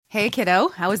Hey, kiddo,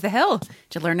 how was the hill? Did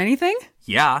you learn anything?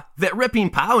 Yeah, that ripping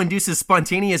pow induces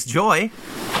spontaneous joy.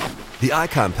 The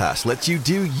Icon Pass lets you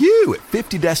do you at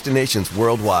 50 destinations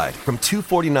worldwide from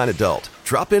 $249 adult.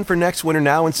 Drop in for next winter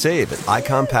now and save at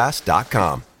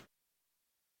iconpass.com.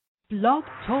 Blog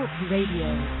Talk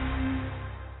Radio.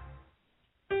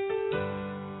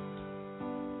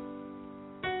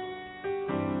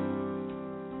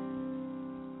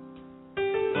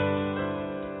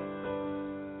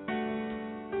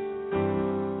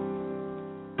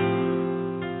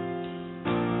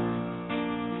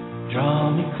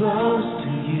 Draw me close to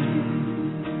you.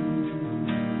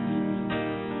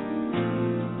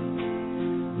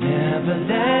 Never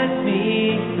let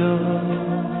me go.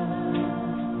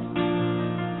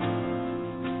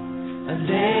 I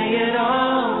lay it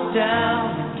all down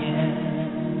again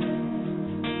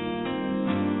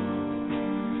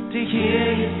to hear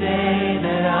you say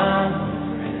that I'm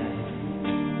afraid.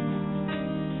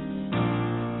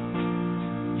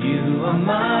 You are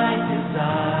my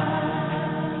desire.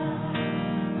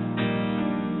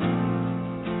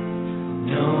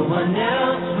 No one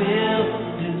else will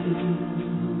do,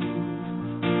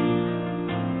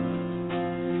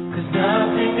 'cause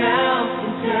nothing else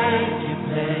can take your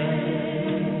place.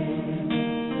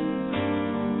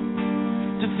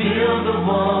 To feel the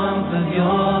warmth of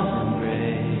your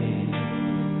embrace,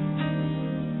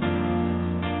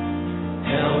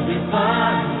 help me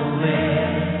find a way,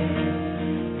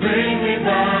 bring me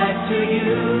back to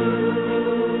you.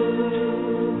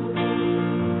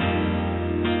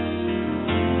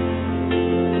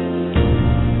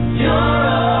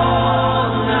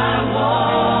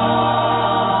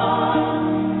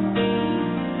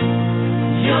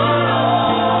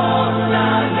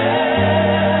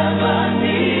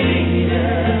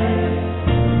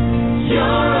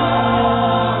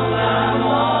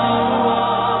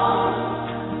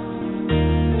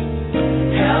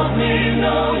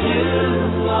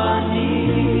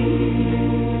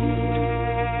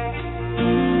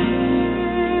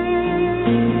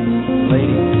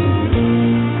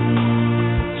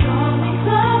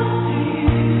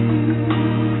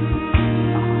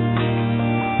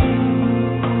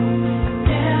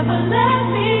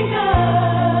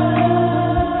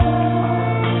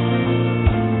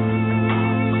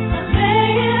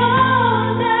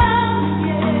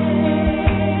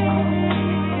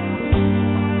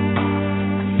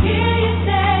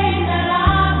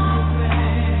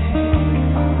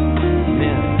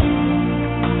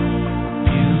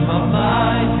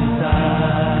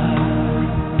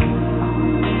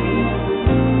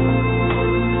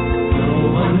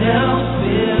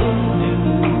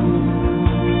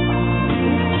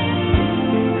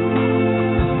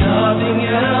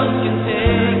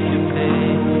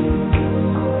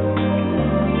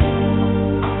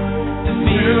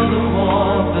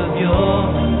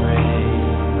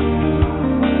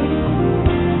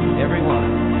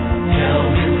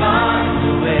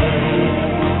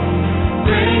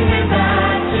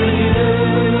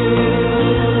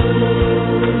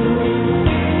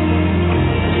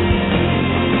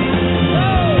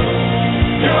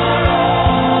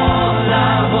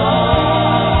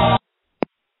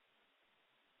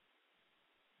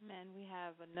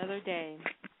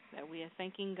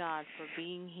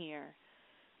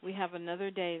 We have another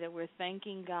day that we're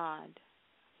thanking God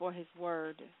for His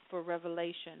Word, for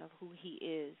revelation of who He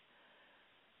is,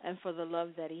 and for the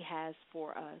love that He has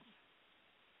for us.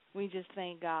 We just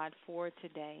thank God for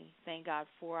today. Thank God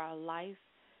for our life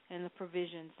and the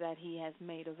provisions that He has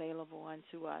made available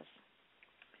unto us.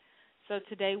 So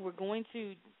today we're going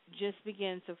to just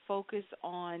begin to focus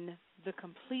on the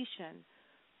completion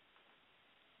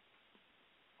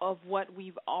of what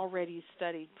we've already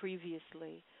studied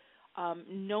previously.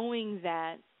 Knowing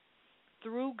that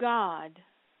through God,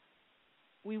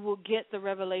 we will get the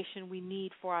revelation we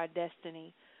need for our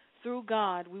destiny. Through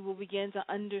God, we will begin to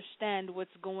understand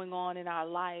what's going on in our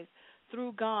life.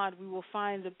 Through God, we will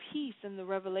find the peace and the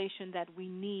revelation that we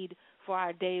need for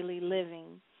our daily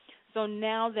living. So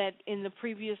now that in the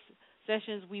previous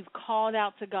sessions we've called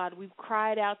out to God, we've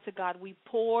cried out to God, we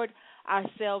poured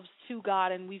ourselves to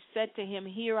God, and we've said to Him,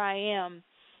 here I am.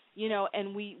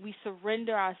 And we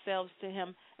surrender ourselves to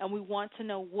Him, and we want to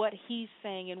know what He's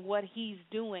saying and what He's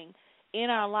doing in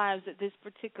our lives at this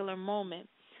particular moment.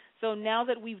 So now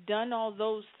that we've done all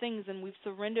those things and we've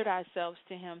surrendered ourselves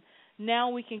to Him, now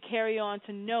we can carry on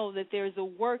to know that there's a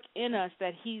work in us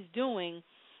that He's doing,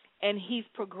 and He's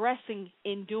progressing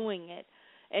in doing it.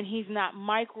 And He's not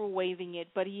microwaving it,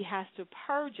 but He has to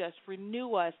purge us,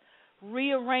 renew us,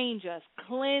 rearrange us,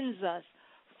 cleanse us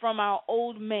from our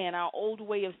old man, our old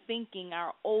way of thinking,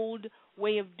 our old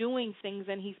way of doing things,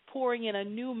 and he's pouring in a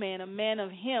new man, a man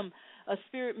of him, a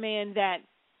spirit man that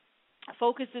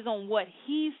focuses on what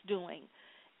he's doing.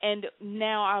 And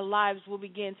now our lives will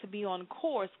begin to be on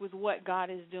course with what God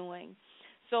is doing.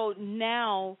 So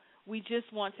now we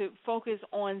just want to focus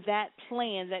on that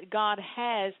plan that God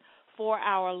has for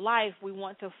our life. We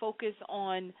want to focus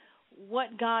on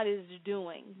what God is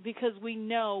doing, because we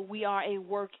know we are a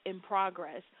work in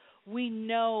progress. We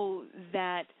know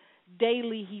that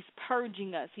daily he's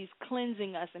purging us, he's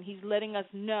cleansing us, and he's letting us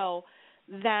know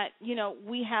that,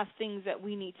 we have things that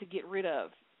we need to get rid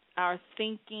of, our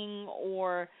thinking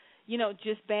or,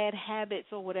 just bad habits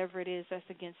or whatever it is that's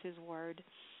against his word.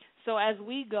 So as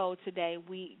we go today,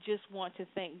 we just want to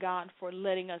thank God for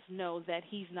letting us know that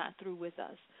he's not through with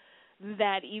us,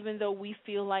 that even though we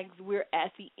feel like we're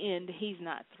at the end, he's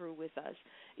not through with us.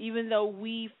 Even though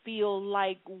we feel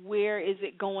like, where is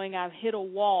it going? I've hit a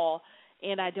wall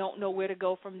and I don't know where to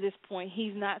go from this point.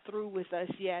 He's not through with us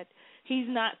yet. He's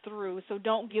not through. So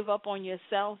don't give up on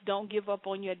yourself. Don't give up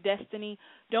on your destiny.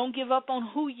 Don't give up on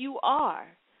who you are.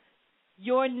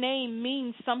 Your name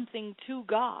means something to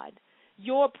God.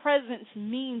 Your presence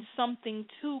means something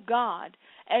to God.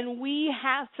 And we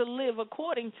have to live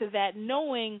according to that,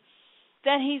 knowing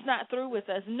that he's not through with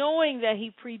us, knowing that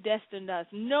he predestined us,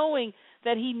 knowing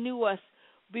that he knew us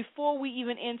before we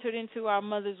even entered into our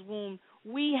mother's womb.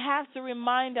 We have to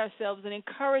remind ourselves and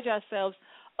encourage ourselves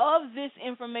of this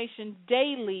information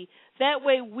daily. That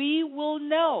way we will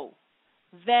know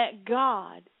that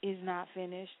God is not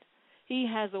finished. He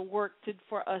has a work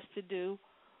for us to do.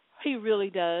 He really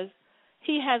does.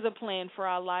 He has a plan for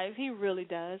our life. He really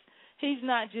does. He's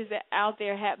not just out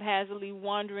there haphazardly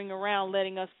wandering around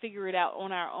letting us figure it out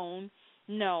on our own.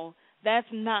 No, that's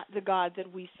not the God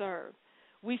that we serve.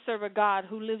 We serve a God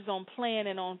who lives on plan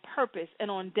and on purpose and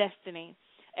on destiny,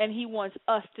 and he wants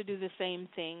us to do the same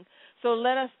thing. So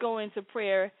let us go into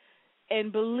prayer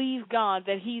and believe God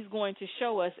that he's going to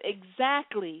show us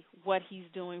exactly what he's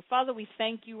doing. Father, we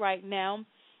thank you right now.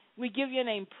 We give your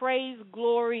name praise,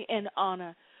 glory, and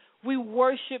honor. We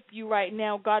worship you right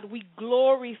now, God. We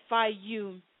glorify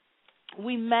you.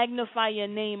 We magnify your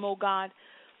name, oh God.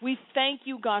 We thank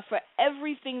you, God, for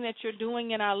everything that you're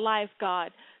doing in our life, God.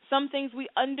 Some things we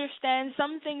understand,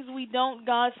 some things we don't,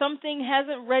 God. Something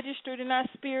hasn't registered in our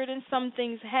spirit, and some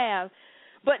things have.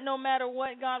 But no matter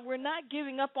what, God, we're not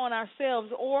giving up on ourselves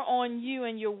or on you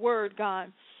and your word,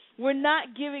 God. We're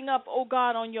not giving up, oh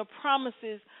God, on your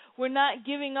promises. We're not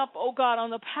giving up, oh God,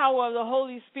 on the power of the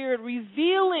Holy Spirit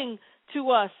revealing to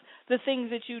us the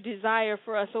things that you desire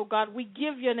for us, oh God. We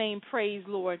give your name praise,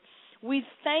 Lord. We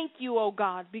thank you, oh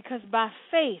God, because by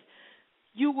faith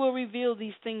you will reveal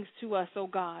these things to us, oh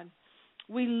God.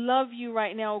 We love you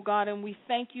right now, oh God, and we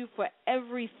thank you for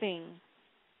everything.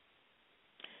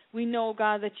 We know, oh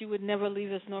God, that you would never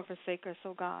leave us nor forsake us,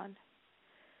 oh God.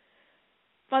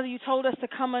 Father, you told us to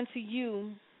come unto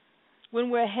you when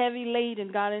we're heavy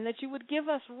laden, God, and that you would give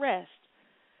us rest.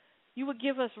 You would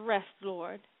give us rest,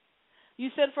 Lord. You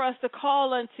said for us to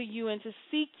call unto you and to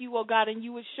seek you, oh God, and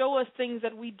you would show us things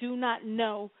that we do not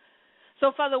know.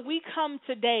 So, Father, we come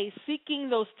today seeking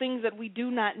those things that we do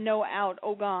not know out,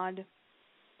 oh God.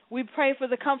 We pray for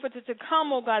the Comforter to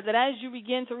come, oh God, that as you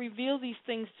begin to reveal these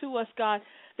things to us, God,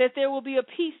 that there will be a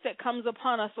peace that comes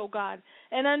upon us, oh God,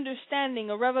 an understanding,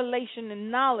 a revelation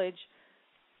and knowledge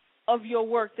of your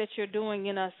work that you're doing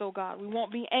in us, oh God. We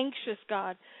won't be anxious,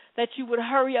 God, that you would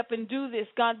hurry up and do this,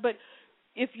 God, but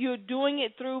if you're doing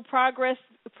it through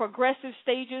progressive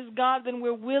stages, God, then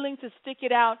we're willing to stick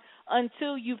it out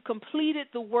until you've completed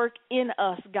the work in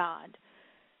us, God.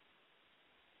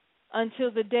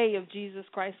 Until the day of Jesus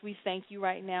Christ, we thank you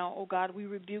right now, oh God. We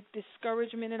rebuke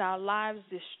discouragement in our lives,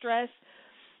 distress.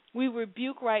 We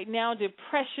rebuke right now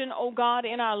depression, oh God,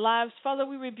 in our lives. Father,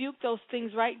 we rebuke those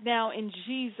things right now in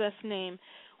Jesus' name.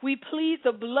 We plead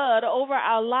the blood over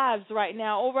our lives right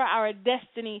now, over our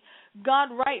destiny. God,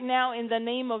 right now, in the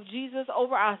name of Jesus,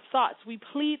 over our thoughts, we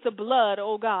plead the blood,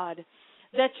 oh God,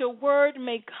 that your word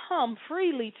may come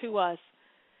freely to us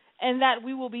and that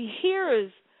we will be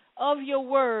hearers of your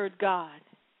word, God.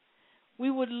 We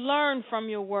would learn from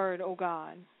your word, oh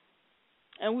God,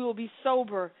 and we will be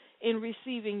sober in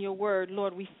receiving your word.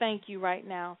 Lord, we thank you right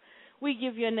now. We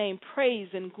give your name praise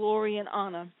and glory and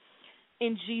honor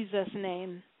in Jesus'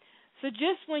 name. So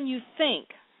just when you think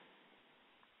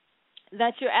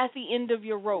that you're at the end of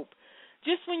your rope,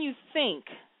 just when you think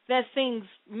that things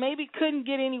maybe couldn't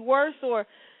get any worse or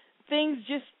things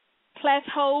just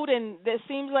plateaued and that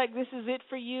seems like this is it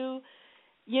for you,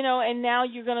 you know, and now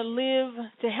you're going to live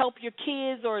to help your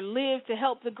kids or live to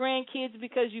help the grandkids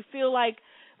because you feel like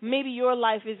maybe your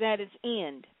life is at its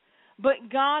end.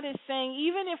 But God is saying,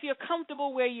 even if you're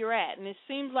comfortable where you're at, and it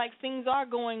seems like things are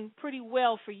going pretty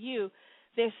well for you,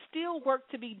 there's still work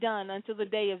to be done until the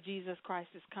day of Jesus Christ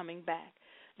is coming back.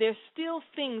 There's still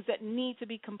things that need to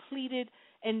be completed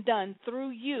and done through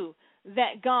you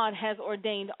that God has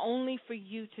ordained only for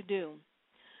you to do.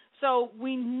 So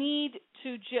we need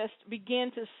to just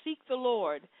begin to seek the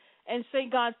Lord and say,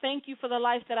 God, thank you for the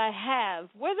life that I have,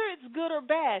 whether it's good or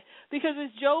bad. Because as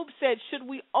Job said, should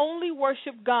we only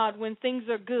worship God when things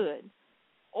are good?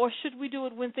 Or should we do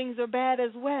it when things are bad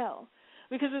as well?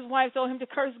 Because his wife told him to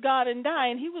curse God and die,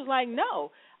 and he was like,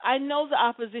 no, I know the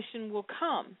opposition will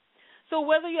come. So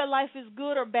whether your life is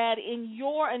good or bad in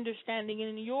your understanding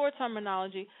and in your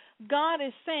terminology, God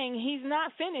is saying he's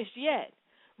not finished yet.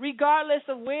 Regardless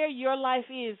of where your life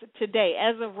is today,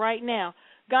 as of right now,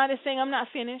 God is saying, I'm not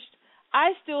finished.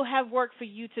 I still have work for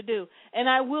you to do, and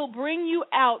I will bring you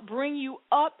out, bring you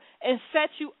up, and set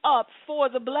you up for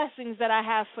the blessings that I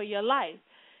have for your life.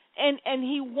 And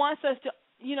he wants us to,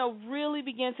 really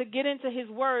begin to get into his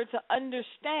word to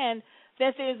understand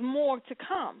that there's more to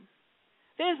come.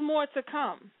 There's more to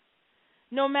come.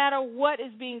 No matter what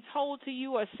is being told to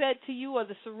you or said to you or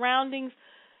the surroundings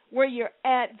where you're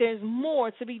at, there's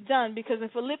more to be done, because in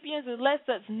Philippians it lets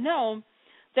us know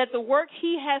that the work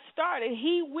he has started,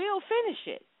 he will finish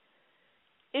it.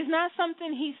 It's not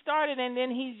something he started and then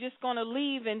he's just going to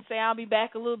leave and say, I'll be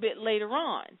back a little bit later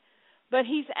on. But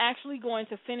he's actually going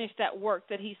to finish that work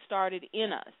that he started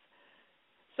in us.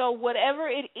 So whatever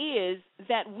it is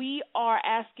that we are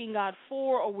asking God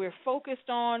for, or we're focused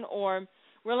on, or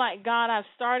we're like, God, I've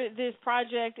started this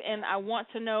project and I want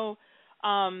to know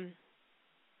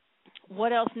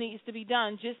what else needs to be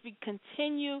done. Just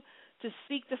continue to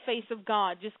seek the face of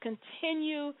God. Just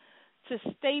continue to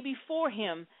stay before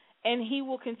him, and he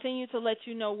will continue to let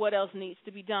you know what else needs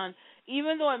to be done.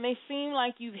 Even though it may seem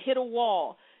like you've hit a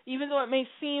wall, even though it may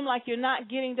seem like you're not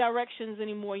getting directions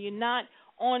anymore, you're not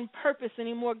on purpose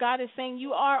anymore, God is saying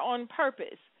you are on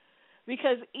purpose.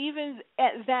 Because even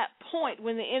at that point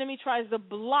when the enemy tries to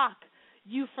block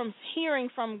you from hearing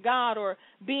from God or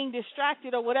being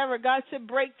distracted or whatever, God said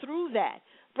break through that.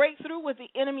 Break through what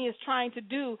the enemy is trying to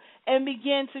do and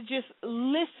begin to just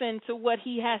listen to what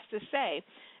he has to say.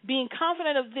 Being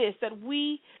confident of this,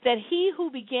 that he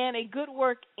who began a good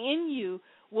work in you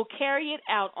will carry it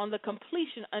out on the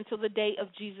completion until the day of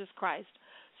Jesus Christ.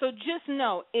 So just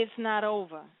know it's not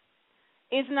over.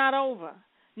 It's not over.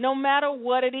 No matter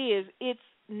what it is, it's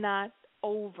not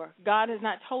over. God has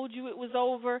not told you it was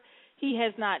over. He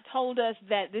has not told us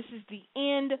that this is the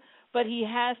end, but he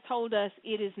has told us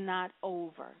it is not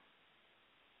over.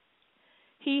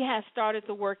 He has started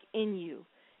the work in you,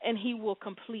 and he will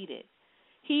complete it.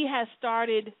 He has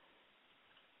started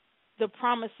the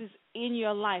promises in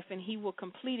your life, and he will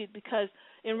complete it, because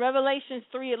in Revelation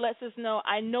 3 it lets us know,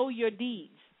 I know your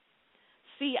deeds.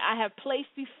 See, I have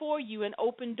placed before you an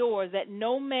open door that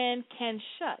no man can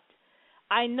shut.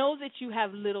 I know that you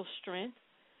have little strength,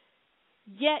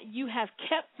 yet you have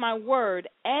kept my word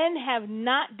and have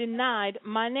not denied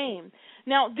my name.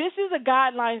 Now, this is a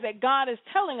guideline that God is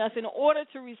telling us in order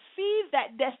to receive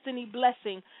that destiny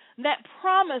blessing, that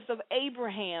promise of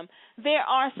Abraham. There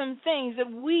are some things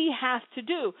that we have to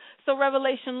do. So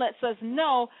Revelation lets us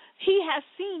know he has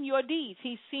seen your deeds.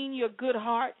 He's seen your good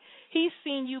heart. He's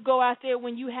seen you go out there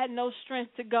when you had no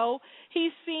strength to go.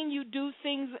 He's seen you do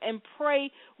things and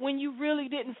pray when you really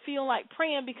didn't feel like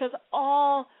praying because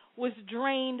all was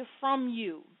drained from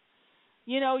you.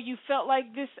 You felt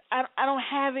like this. I don't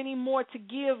have any more to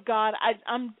give, God.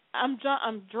 I'm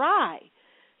dry.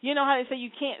 You know how they say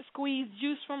you can't squeeze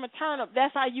juice from a turnip.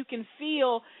 That's how you can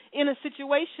feel in a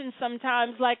situation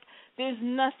sometimes, like there's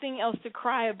nothing else to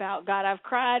cry about. God, I've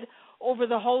cried over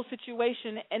the whole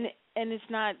situation, and it's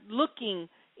not looking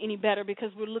any better because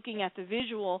we're looking at the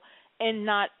visual and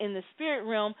not in the spirit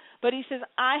realm. But he says,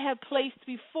 I have placed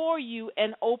before you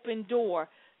an open door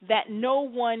that no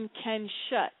one can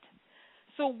shut.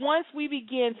 So once we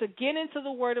begin to get into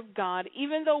the Word of God,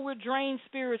 even though we're drained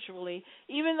spiritually,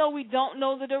 even though we don't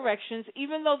know the directions,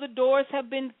 even though the doors have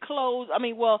been closed,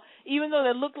 even though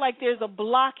it look like there's a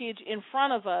blockage in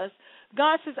front of us,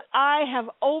 God says, I have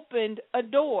opened a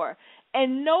door,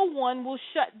 and no one will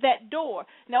shut that door.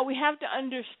 Now, we have to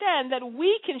understand that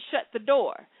we can shut the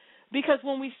door, because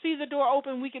when we see the door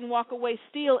open, we can walk away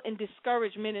still in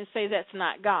discouragement and say that's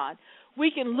not God. We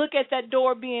can look at that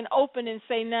door being open and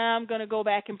say, I'm going to go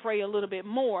back and pray a little bit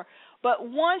more. But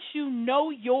once you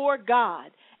know your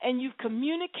God and you've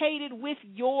communicated with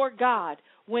your God,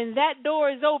 when that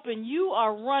door is open, you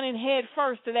are running head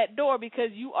first to that door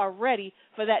because you are ready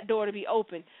for that door to be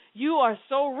open. You are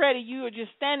so ready, you are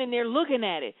just standing there looking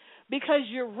at it because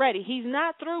you're ready. He's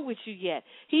not through with you yet.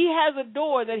 He has a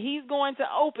door that he's going to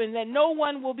open that no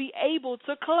one will be able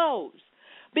to close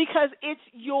because it's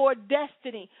your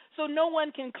destiny. So no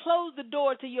one can close the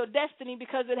door to your destiny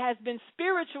because it has been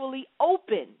spiritually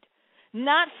opened,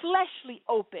 not fleshly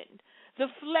opened. The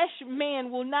flesh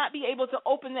man will not be able to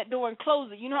open that door and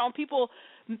close it. You know how when people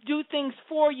do things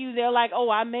for you, they're like, oh,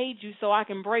 I made you so I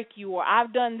can break you, or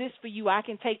I've done this for you, I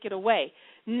can take it away.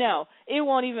 No, it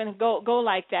won't even go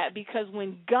like that, because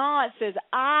when God says,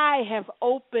 I have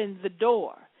opened the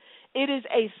door, it is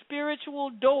a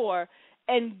spiritual door,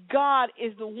 and God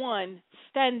is the one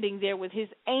standing there with his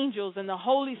angels and the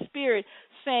Holy Spirit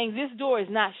saying, this door is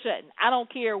not shut. I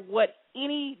don't care what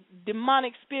any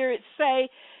demonic spirits say,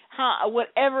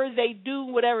 whatever they do,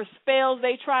 whatever spells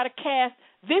they try to cast,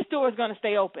 this door is going to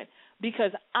stay open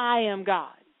because I am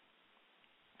God.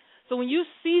 So when you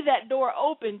see that door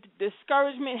open,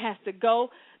 discouragement has to go,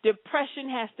 depression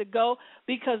has to go,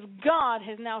 because God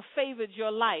has now favored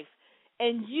your life.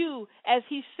 And you, as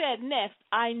he said next,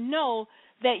 I know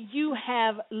that you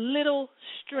have little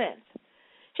strength.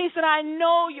 He said, I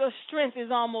know your strength is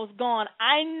almost gone.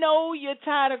 I know you're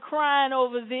tired of crying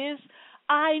over this.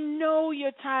 I know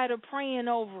you're tired of praying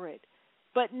over it.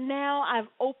 But now I've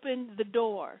opened the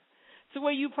door to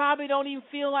where you probably don't even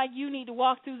feel like you need to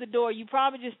walk through the door. You're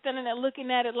probably just standing there looking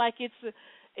at it like is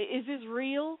this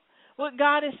real? What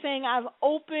God is saying, I've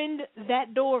opened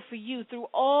that door for you through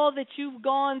all that you've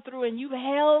gone through, and you've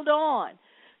held on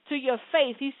to your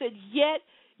faith. He said, yet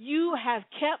you have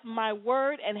kept my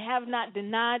word and have not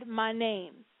denied my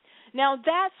name. Now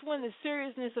that's when the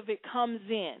seriousness of it comes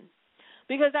in.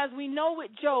 Because as we know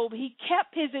with Job, he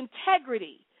kept his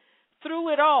integrity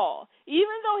through it all. Even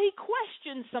though he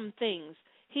questioned some things,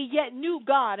 he yet knew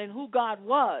God and who God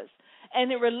was.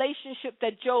 And the relationship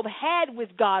that Job had with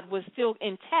God was still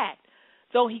intact,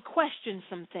 though he questioned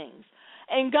some things.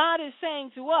 And God is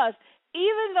saying to us,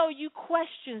 even though you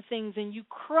questioned things and you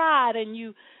cried and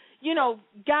you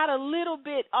got a little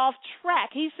bit off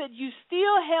track, he said you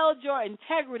still held your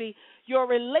integrity, your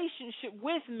relationship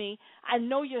with me. I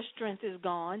know your strength is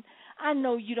gone. I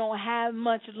know you don't have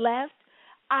much left.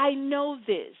 I know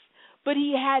this. But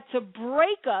he had to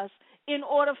break us in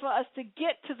order for us to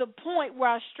get to the point where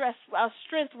our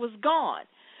strength was gone.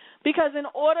 Because in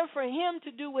order for him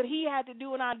to do what he had to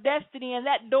do in our destiny and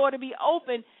that door to be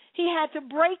open, he had to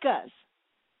break us.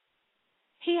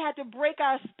 He had to break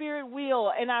our spirit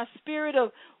wheel and our spirit of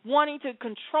wanting to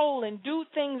control and do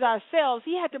things ourselves.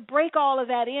 He had to break all of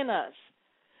that in us.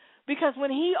 Because when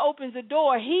he opens the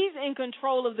door, he's in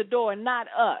control of the door, not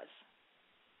us.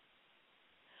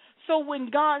 So when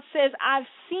God says, I've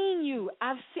seen you,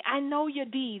 I know your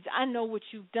deeds, I know what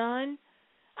you've done.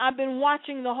 I've been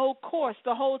watching the whole course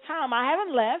the whole time. I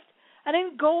haven't left. I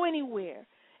didn't go anywhere.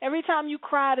 Every time you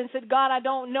cried and said, God, I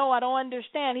don't know, I don't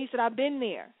understand, he said, I've been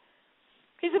there.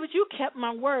 He said, but you kept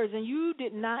my words and you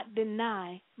did not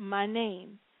deny my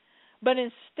name. But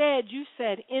instead you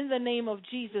said, in the name of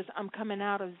Jesus, I'm coming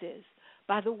out of this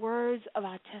by the words of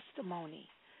our testimony.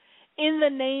 In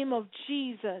the name of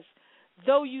Jesus,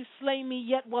 though you slay me,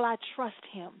 yet will I trust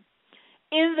him.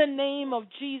 In the name of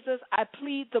Jesus, I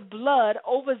plead the blood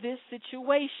over this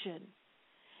situation.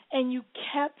 And you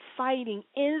kept fighting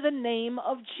in the name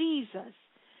of Jesus.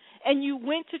 And you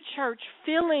went to church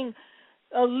feeling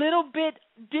a little bit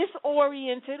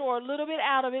disoriented or a little bit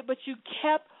out of it, but you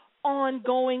kept on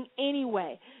going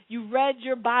anyway. You read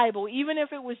your Bible, even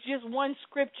if it was just one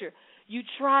scripture. You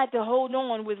tried to hold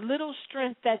on with little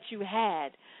strength that you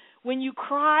had. When you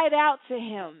cried out to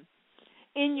him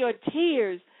in your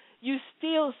tears, you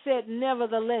still said,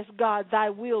 nevertheless, God, thy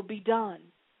will be done.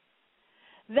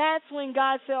 That's when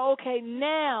God said, okay,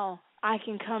 now I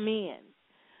can come in.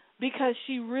 Because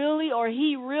he really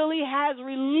has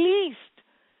released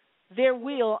their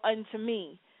will unto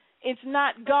me. It's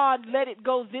not God, let it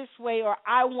go this way, or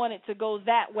I want it to go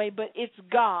that way, but it's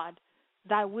God,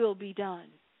 thy will be done.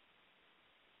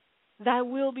 Thy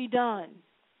will be done.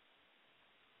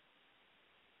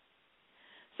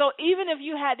 So even if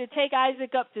you had to take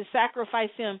Isaac up to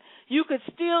sacrifice him, you could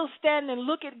still stand and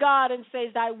look at God and say,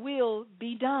 thy will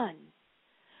be done.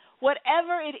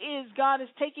 Whatever it is God is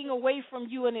taking away from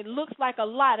you, and it looks like a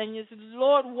lot, and you say,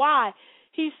 Lord, why?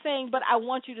 He's saying, but I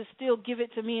want you to still give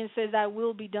it to me and say, thy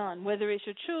will be done. Whether it's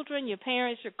your children, your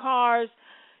parents, your cars,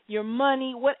 your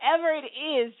money, whatever it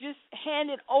is, just hand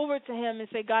it over to him and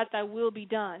say, God, thy will be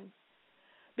done.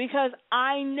 Because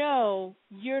I know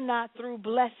you're not through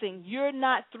blessing. You're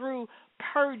not through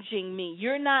purging me.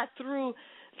 You're not through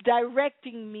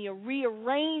directing me or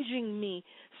rearranging me,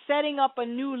 setting up a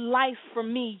new life for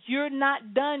me. You're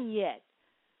not done yet.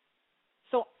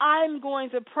 So I'm going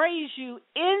to praise you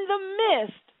in the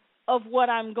midst of what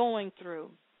I'm going through.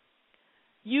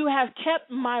 You have kept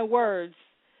my words.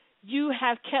 You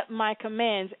have kept my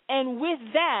commands. And with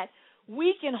that,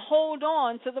 we can hold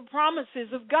on to the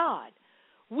promises of God.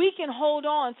 We can hold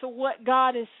on to what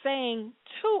God is saying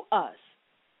to us.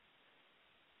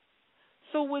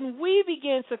 So when we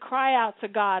begin to cry out to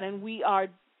God and we are,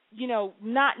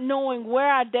 not knowing where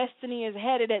our destiny is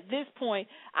headed at this point,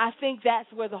 I think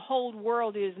that's where the whole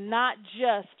world is, not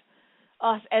just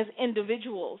us as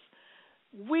individuals.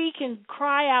 We can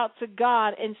cry out to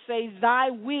God and say,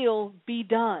 thy will be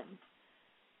done.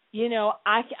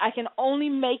 I can only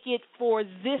make it for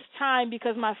this time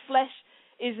because my flesh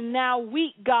is now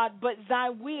weak, God, but thy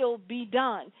will be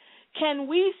done. Can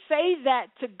we say that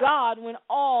to God when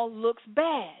all looks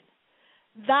bad?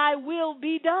 Thy will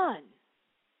be done.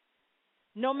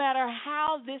 No matter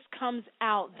how this comes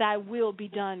out, thy will be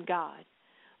done, God,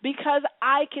 because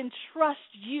I can trust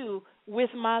you with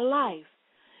my life.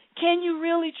 Can you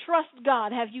really trust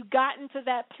God? Have you gotten to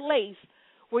that place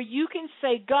where you can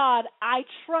say, God, I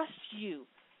trust you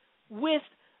with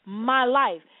my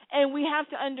life? And we have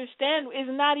to understand it's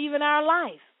not even our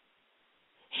life.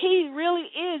 He really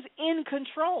is in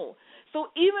control. So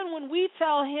even when we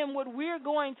tell him what we're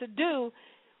going to do,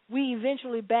 we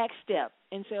eventually backstep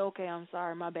and say, okay, I'm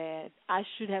sorry, my bad. I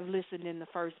should have listened in the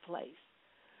first place.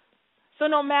 So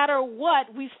no matter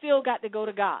what, we still got to go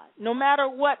to God. No matter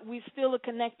what, we still are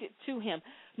connected to him.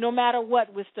 No matter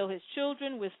what, we're still his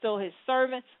children. We're still his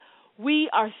servants. We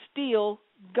are still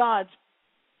God's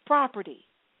property.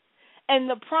 And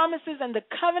the promises and the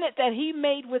covenant that he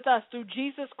made with us through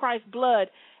Jesus Christ's blood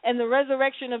and the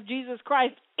resurrection of Jesus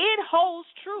Christ, it holds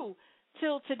true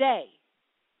till today.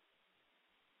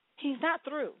 He's not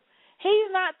through.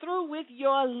 He's not through with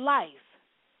your life.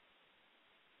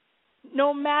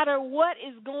 No matter what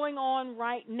is going on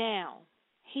right now,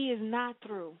 he is not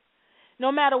through.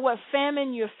 No matter what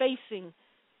famine you're facing,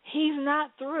 he's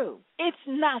not through. It's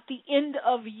not the end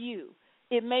of you.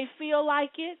 It may feel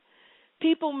like it.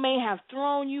 People may have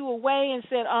thrown you away and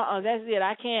said, that's it.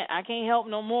 I can't help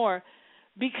no more.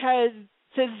 Because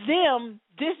to them,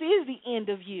 this is the end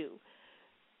of you.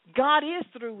 God is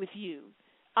through with you,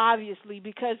 obviously,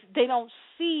 because they don't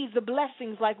see the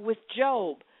blessings like with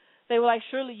Job. They were like,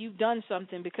 surely you've done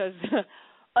something, because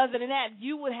other than that,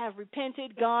 you would have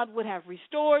repented, God would have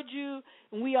restored you,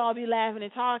 and we all be laughing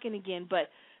and talking again. But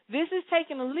this is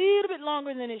taking a little bit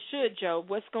longer than it should, Job.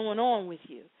 What's going on with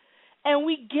you? And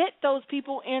we get those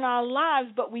people in our lives,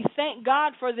 but we thank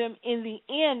God for them in the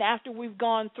end after we've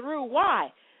gone through.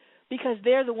 Why? Because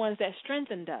they're the ones that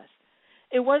strengthened us.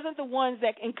 It wasn't the ones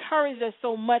that encouraged us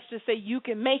so much to say you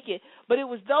can make it, but it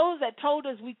was those that told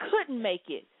us we couldn't make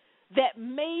it that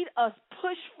made us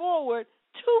push forward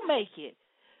to make it.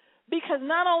 Because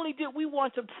not only did we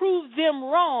want to prove them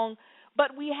wrong,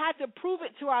 but we had to prove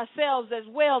it to ourselves as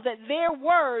well that their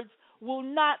words will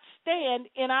not stand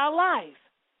in our life.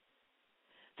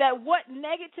 That what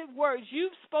negative words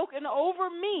you've spoken over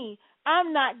me,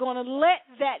 I'm not going to let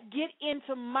that get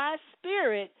into my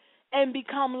spirit and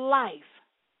become life.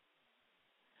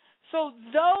 So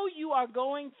though you are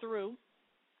going through,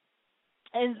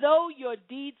 and though your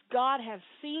deeds, God has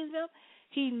seen them,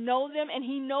 he knows them, and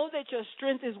he knows that your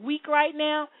strength is weak right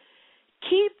now,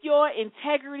 keep your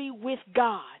integrity with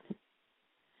God.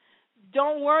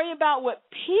 Don't worry about what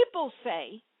people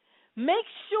say. Make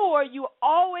sure you're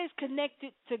always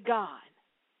connected to God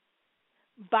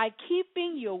by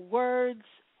keeping your words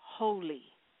holy.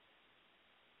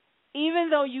 Even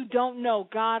though you don't know,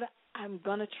 God, I'm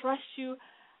going to trust you.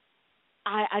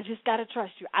 I just got to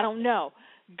trust you. I don't know.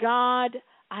 God,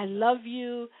 I love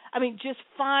you. Just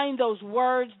find those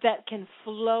words that can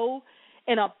flow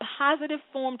in a positive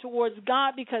form towards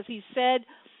God, because he said,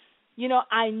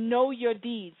 I know your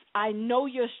deeds. I know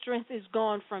your strength is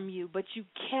gone from you, but you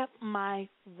kept my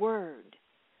word.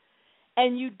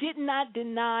 And you did not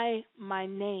deny my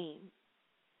name.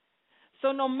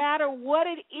 So no matter what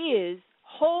it is,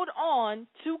 hold on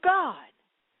to God.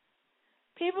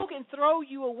 People can throw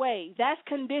you away. That's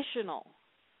conditional.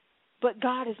 But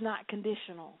God is not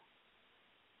conditional.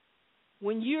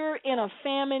 When you're in a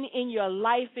famine in your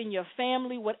life, in your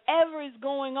family, whatever is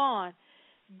going on,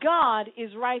 God is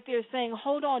right there saying,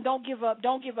 hold on, don't give up,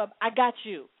 don't give up. I got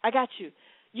you. I got you.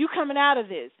 You coming out of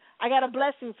this. I got a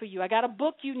blessing for you. I got a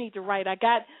book you need to write. I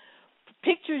got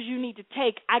pictures you need to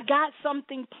take. I got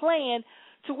something planned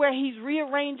to where he's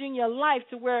rearranging your life,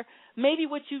 to where maybe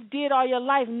what you did all your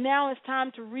life, now it's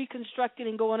time to reconstruct it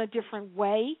and go in a different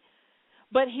way.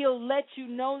 But he'll let you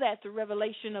know that through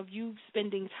revelation of you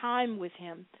spending time with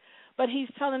him. But he's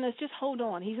telling us, just hold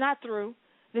on. He's not through.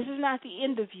 This is not the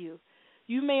end of you.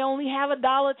 You may only have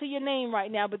 $1 to your name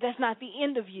right now, but that's not the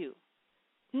end of you.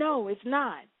 No, it's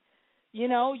not. You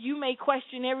know, you may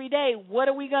question every day, what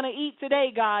are we going to eat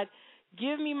today, God?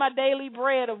 Give me my daily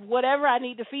bread of whatever I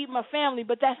need to feed my family,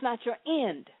 but that's not your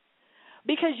end.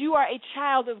 Because you are a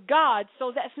child of God,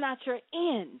 so that's not your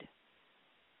end.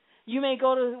 You may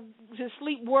go to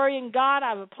sleep worrying, God,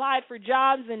 I've applied for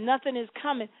jobs and nothing is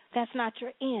coming. That's not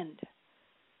your end.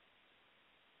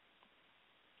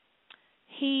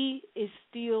 He is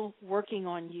still working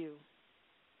on you.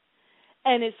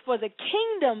 And it's for the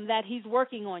kingdom that he's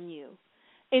working on you.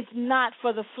 It's not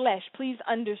for the flesh. Please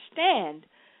understand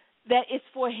that it's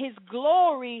for his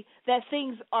glory that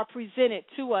things are presented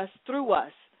to us, through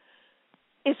us.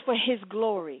 It's for his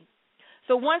glory.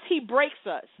 So once he breaks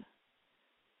us,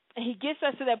 and he gets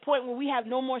us to that point where we have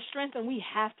no more strength and we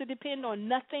have to depend on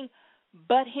nothing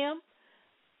but him,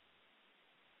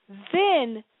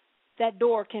 then that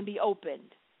door can be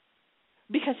opened.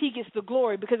 Because he gets the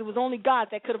glory, because it was only God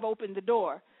that could have opened the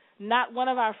door. Not one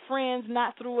of our friends,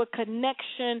 not through a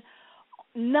connection,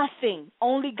 nothing.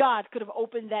 Only God could have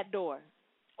opened that door.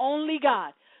 Only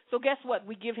God. So guess what?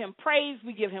 We give him praise,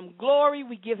 we give him glory,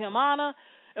 we give him honor,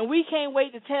 and we can't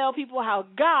wait to tell people how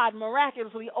God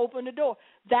miraculously opened the door.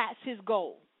 That's his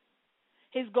goal.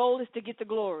 His goal is to get the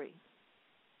glory.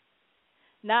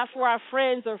 Not for our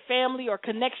friends or family or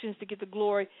connections to get the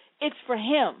glory. It's for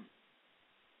him.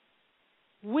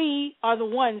 We are the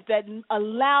ones that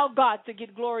allow God to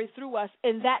get glory through us,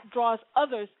 and that draws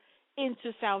others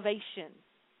into salvation.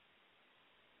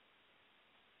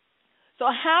 So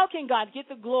how can God get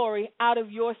the glory out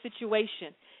of your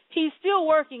situation? He's still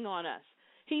working on us.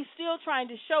 He's still trying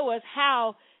to show us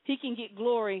how he can get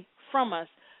glory from us.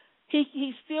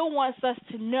 He still wants us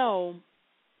to know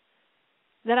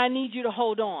that I need you to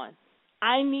hold on.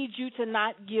 I need you to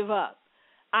not give up.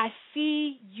 I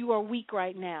see you are weak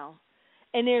right now.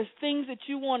 And there's things that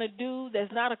you want to do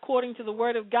that's not according to the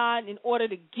word of God in order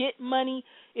to get money,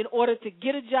 in order to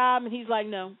get a job. And he's like,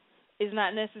 no, it's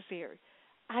not necessary.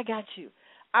 I got you.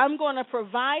 I'm going to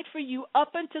provide for you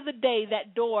up until the day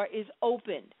that door is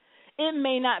opened. It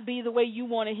may not be the way you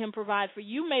wanted him to provide for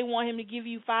you. You may want him to give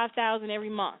you $5,000 every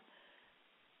month.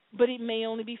 But it may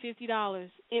only be $50.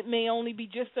 It may only be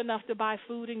just enough to buy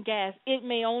food and gas. It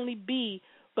may only be,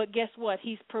 but guess what?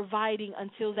 He's providing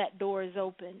until that door is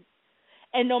open.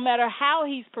 And no matter how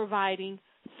he's providing,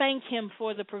 thank him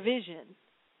for the provision.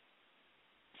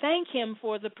 Thank him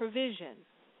for the provision.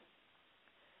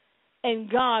 And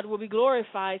God will be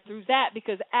glorified through that,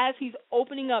 because as he's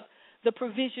opening up the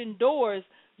provision doors,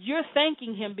 you're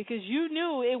thanking him because you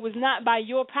knew it was not by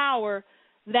your power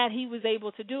that he was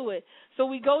able to do it. So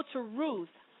we go to Ruth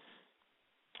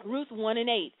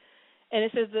 1:8, and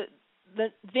it says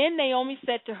that then Naomi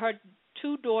said to her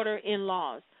 2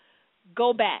 daughter-in-laws,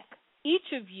 go back,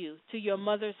 each of you, to your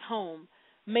mother's home.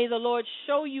 May the Lord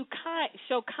show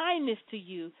kindness to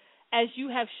you as you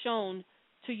have shown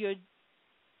to your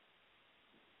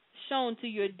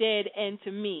dead and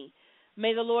to me.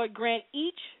 May the Lord grant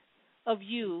each of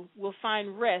you will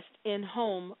find rest in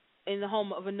the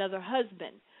home of another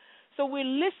husband. So we're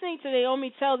listening to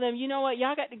Naomi tell them, you know what,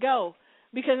 y'all got to go,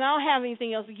 because I don't have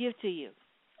anything else to give to you.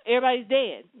 Everybody's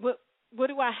dead. What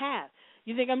do I have?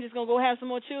 You think I'm just going to go have some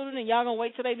more children and y'all going to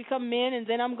wait till they become men and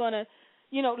then I'm going to,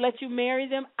 let you marry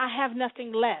them? I have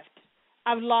nothing left.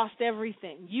 I've lost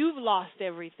everything. You've lost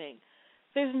everything.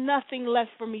 There's nothing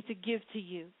left for me to give to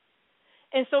you.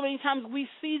 And so many times we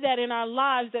see that in our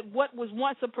lives, that what was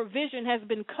once a provision has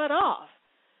been cut off.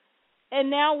 And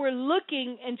now we're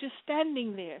looking and just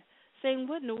standing there saying,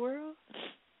 what in the world?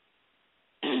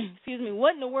 Excuse me,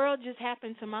 what in the world just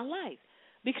happened to my life?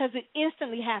 Because it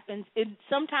instantly happens.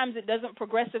 Sometimes it doesn't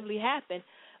progressively happen.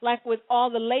 Like with all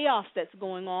the layoffs that's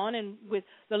going on and with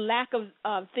the lack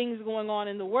of things going on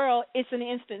in the world, it's an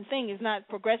instant thing. It's not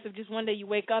progressive. Just one day you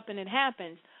wake up and it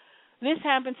happens. This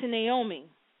happened to Naomi.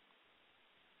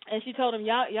 And she told him,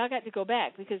 y'all got to go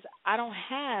back because I don't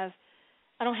have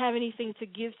anything to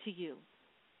give to you.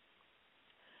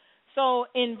 So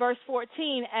in verse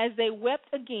 14, as they wept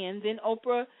again, then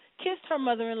Oprah kissed her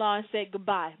mother-in-law and said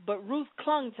goodbye, but Ruth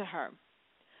clung to her.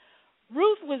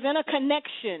 Ruth was in a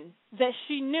connection that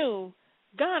she knew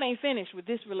God ain't finished with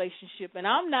this relationship, and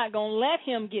I'm not going to let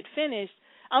him get finished.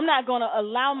 I'm not going to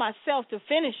allow myself to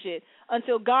finish it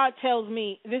until God tells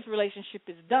me this relationship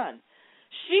is done.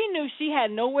 She knew she had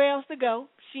nowhere else to go.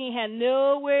 She had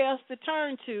nowhere else to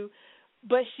turn to,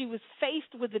 but she was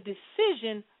faced with the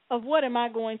decision of what am I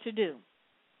going to do?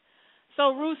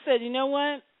 So Ruth said, you know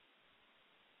what?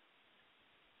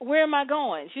 Where am I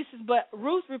going? She says, but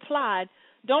Ruth replied,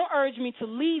 don't urge me to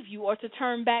leave you or to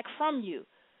turn back from you.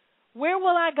 Where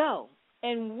will I go?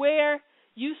 And where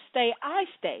you stay, I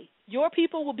stay. Your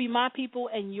people will be my people,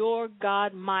 and your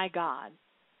God, my God.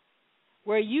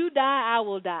 Where you die, I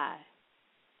will die.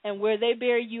 And where they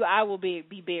bury you, I will be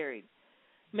buried.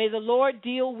 May the Lord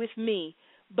deal with me,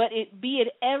 but be it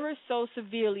ever so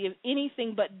severely, if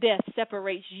anything but death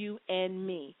separates you and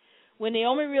me. When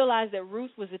Naomi realized that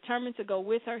Ruth was determined to go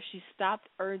with her, she stopped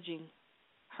urging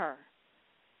her.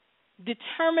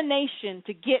 Determination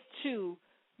to get to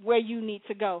where you need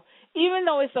to go. Even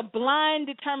though it's a blind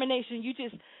determination, you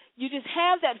just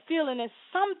have that feeling that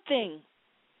something,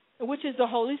 which is the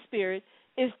Holy Spirit,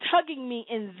 is tugging me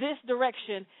in this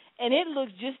direction, and it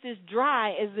looks just as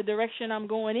dry as the direction I'm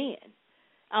going in.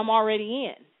 I'm already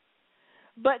in.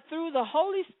 But through the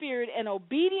Holy Spirit and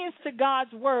obedience to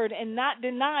God's word and not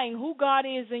denying who God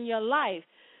is in your life,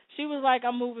 she was like,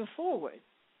 I'm moving forward.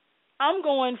 I'm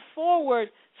going forward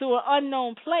to an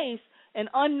unknown place and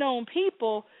unknown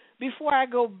people before I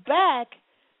go back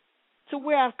to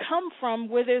where I've come from,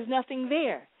 where there's nothing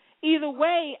there. Either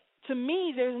way, to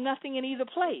me, there's nothing in either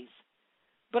place.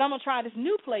 But I'm going to try this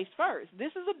new place first.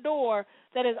 This is a door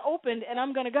that is opened, and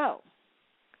I'm going to go.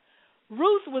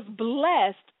 Ruth was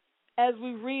blessed, as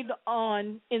we read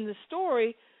on in the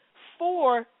story,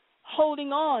 for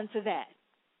holding on to that.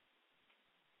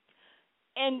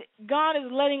 And God is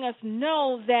letting us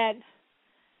know that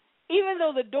even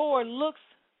though the door looks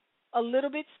a little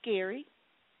bit scary,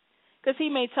 because he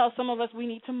may tell some of us we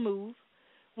need to move,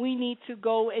 we need to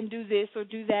go and do this or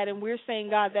do that, and we're saying,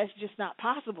 God, that's just not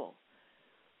possible.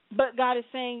 But God is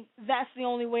saying, that's the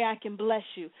only way I can bless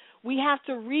you. We have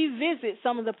to revisit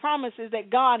some of the promises that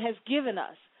God has given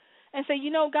us and say,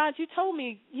 God, you told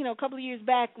me, a couple of years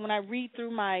back when I read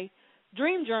through my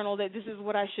dream journal that this is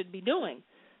what I should be doing.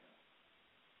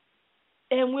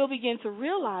 And we'll begin to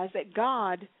realize that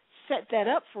God set that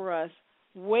up for us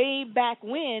way back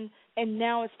when, and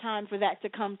now it's time for that to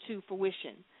come to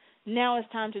fruition. Now it's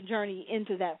time to journey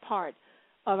into that part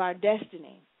of our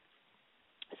destiny.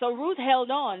 So Ruth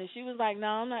held on, and she was like, no,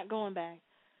 I'm not going back.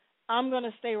 I'm going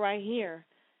to stay right here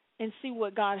and see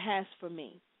what God has for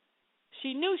me.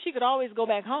 She knew she could always go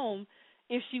back home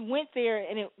if she went there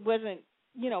and it wasn't,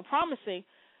 promising.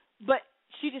 But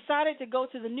she decided to go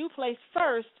to the new place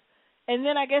first, and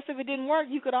then I guess if it didn't work,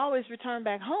 you could always return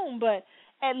back home. But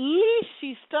at least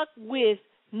she stuck with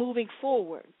moving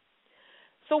forward.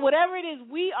 So whatever it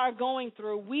is we are going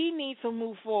through, we need to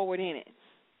move forward in it.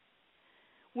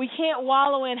 We can't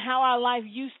wallow in how our life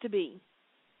used to be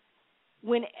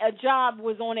when a job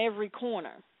was on every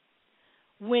corner,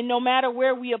 when no matter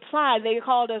where we applied, they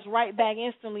called us right back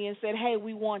instantly and said, hey,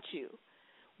 we want you.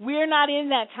 We're not in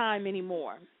that time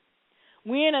anymore.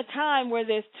 We're in a time where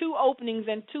there's 2 openings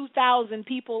and 2,000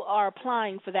 people are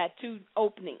applying for that 2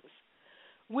 openings.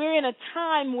 We're in a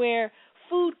time where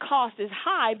food cost is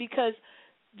high because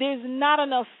there's not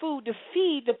enough food to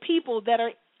feed the people that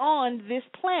are on this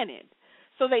planet.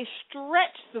 So they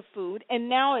stretch the food, and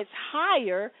now it's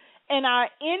higher, and our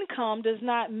income does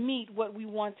not meet what we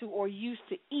want to or used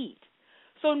to eat.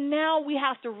 So now we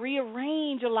have to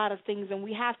rearrange a lot of things, and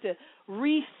we have to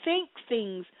rethink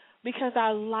things because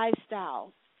our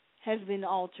lifestyle has been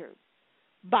altered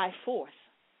by force,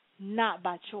 not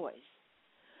by choice.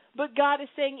 But God is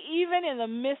saying, even in the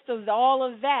midst of all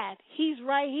of that, he's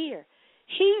right here.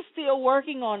 He's still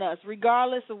working on us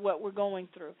regardless of what we're going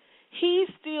through. He's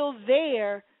still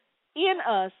there in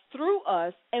us, through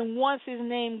us, and wants his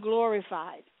name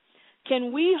glorified.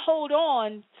 Can we hold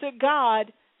on to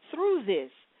God through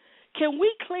this? Can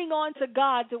we cling on to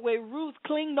God the way Ruth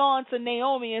clinged on to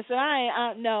Naomi and said,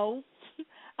 no,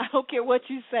 I don't care what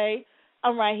you say,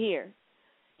 I'm right here.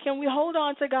 Can we hold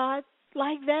on to God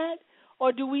like that?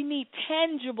 Or do we need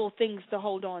tangible things to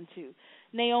hold on to?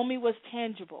 Naomi was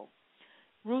tangible.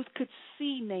 Ruth could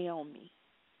see Naomi.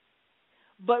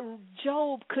 But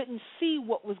Job couldn't see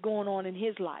what was going on in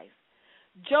his life.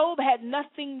 Job had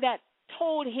nothing that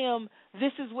told him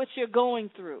this is what you're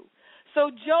going through. So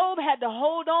Job had to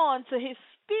hold on to his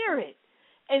spirit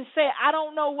and say, I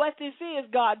don't know what this is,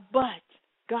 God, but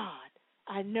God,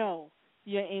 I know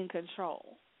you're in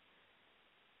control.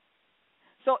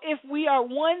 So if we are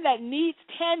one that needs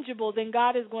tangible, then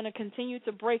God is going to continue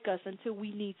to break us until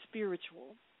we need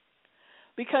spiritual.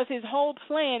 Because his whole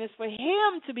plan is for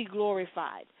him to be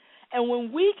glorified. And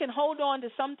when we can hold on to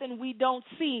something we don't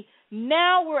see,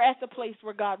 now we're at the place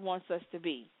where God wants us to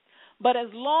be. But as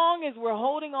long as we're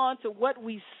holding on to what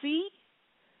we see,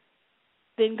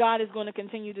 then God is going to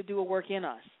continue to do a work in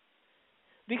us.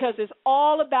 Because it's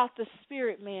all about the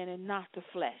spirit, man, and not the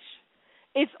flesh.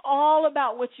 It's all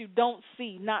about what you don't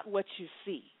see, not what you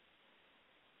see.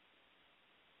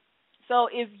 So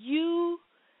if you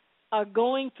are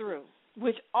going through,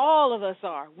 which all of us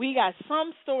are, we got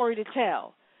some story to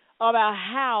tell about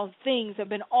how things have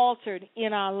been altered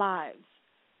in our lives.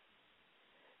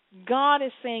 God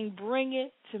is saying, bring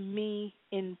it to me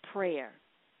in prayer.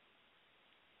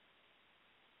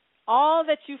 All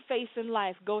that you face in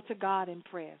life, go to God in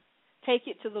prayer. Take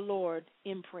it to the Lord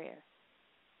in prayer.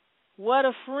 What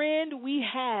a friend we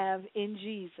have in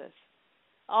Jesus.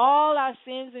 All our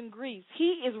sins and griefs,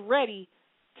 He is ready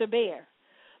to bear.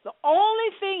 The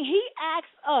only thing He asks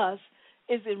us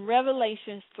is in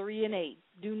Revelation 3:8.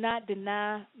 Do not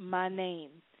deny my name.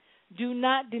 Do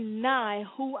not deny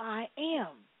who I am.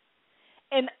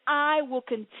 And I will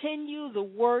continue the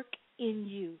work in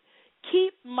you.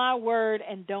 Keep my word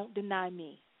and don't deny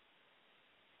me.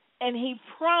 And He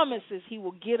promises He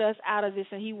will get us out of this,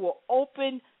 and He will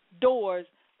open doors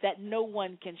that no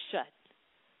one can shut.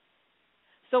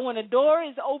 So when a door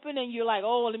is open and you're like,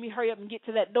 oh, let me hurry up and get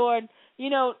to that door. You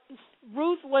know,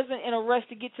 Ruth wasn't in a rush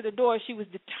to get to the door. She was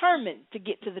determined to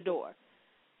get to the door.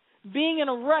 Being in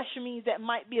a rush means that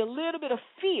might be a little bit of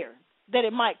fear that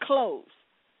it might close.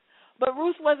 But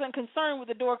Ruth wasn't concerned with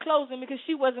the door closing because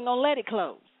she wasn't going to let it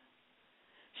close.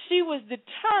 She was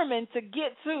determined to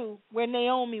get to where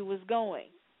Naomi was going.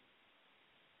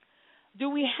 Do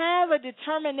we have a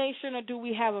determination or do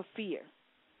we have a fear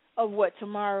of what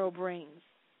tomorrow brings?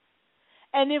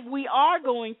 And if we are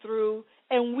going through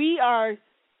and we are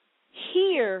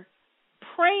here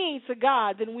praying to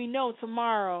God, then we know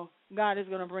tomorrow God is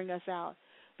going to bring us out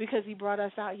because He brought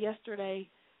us out yesterday,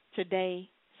 today,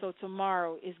 so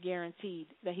tomorrow is guaranteed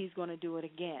that He's going to do it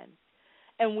again.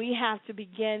 And we have to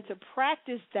begin to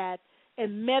practice that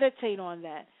and meditate on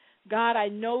that. God, I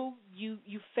know you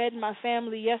fed my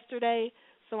family yesterday,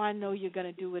 so I know you're going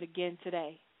to do it again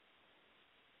today.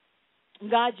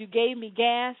 God, you gave me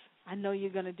gas, I know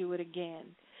you're going to do it again.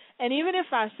 And even if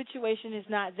our situation is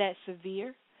not that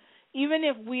severe, even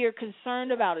if we are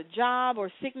concerned about a job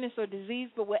or sickness or disease,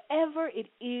 but whatever it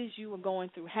is you are going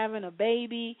through, having a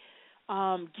baby,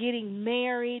 getting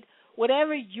married,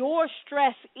 whatever your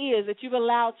stress is that you've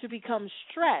allowed to become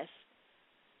stress,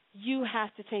 you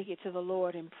have to take it to the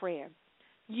Lord in prayer.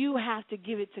 You have to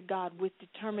give it to God with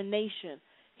determination.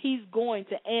 He's going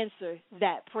to answer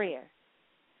that prayer.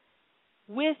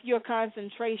 With your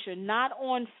concentration, not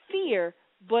on fear,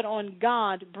 but on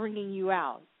God bringing you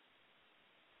out.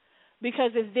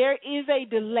 Because if there is a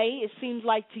delay, it seems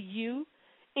like to you,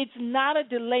 it's not a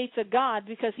delay to God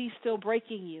because He's still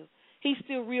breaking you. He's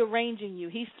still rearranging you.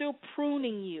 He's still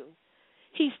pruning you.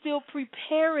 He's still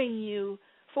preparing you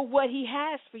for what He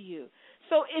has for you.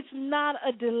 So it's not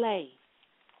a delay.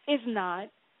 It's not.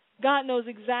 God knows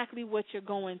exactly what you're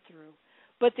going through.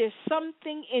 But there's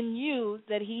something in you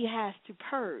that He has to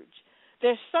purge.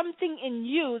 There's something in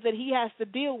you that He has to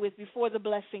deal with before the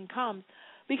blessing comes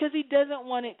because He doesn't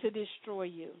want it to destroy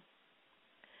you.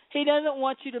 He doesn't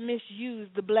want you to misuse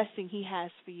the blessing He has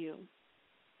for you.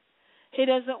 He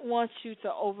doesn't want you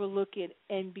to overlook it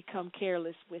and become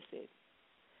careless with it.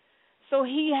 So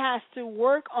He has to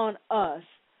work on us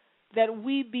that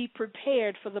we be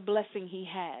prepared for the blessing He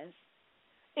has.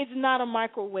 It's not a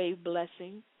microwave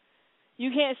blessing. You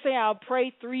can't say I'll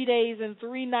pray 3 days and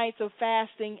 3 nights of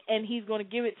fasting and He's going to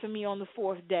give it to me on the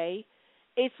 4th day.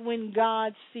 It's when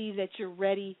God sees that you're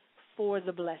ready for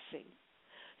the blessing.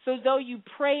 So though you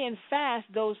pray and fast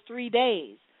those 3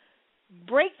 days,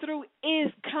 breakthrough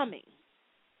is coming.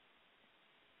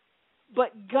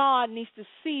 But God needs to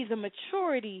see the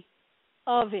maturity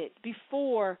of it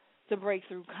before the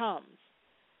breakthrough comes.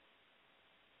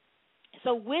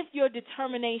 So with your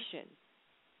determination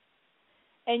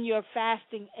and your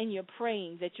fasting and your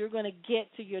praying that you're going to get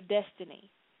to your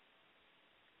destiny,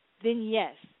 then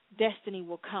yes, destiny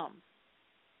will come.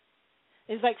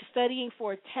 It's like studying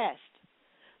for a test.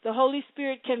 The Holy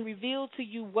Spirit can reveal to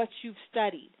you what you've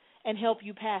studied and help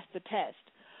you pass the test.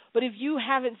 But if you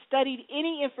haven't studied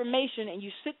any information and you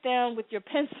sit down with your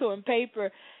pencil and paper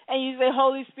and you say,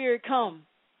 Holy Spirit, come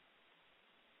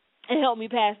and help me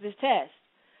pass this test,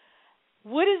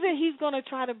 what is it He's going to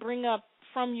try to bring up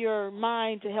from your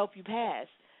mind to help you pass?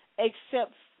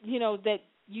 Except, that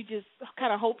you just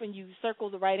kind of hoping you circle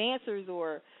the right answers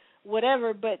or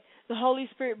whatever. But the Holy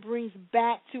Spirit brings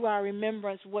back to our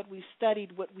remembrance what we've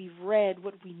studied, what we've read,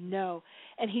 what we know.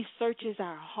 And He searches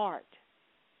our heart.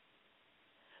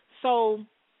 So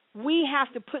we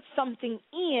have to put something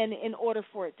in order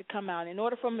for it to come out. In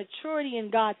order for maturity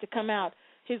in God to come out,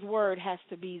 His word has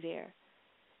to be there.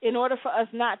 In order for us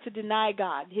not to deny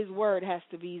God, His word has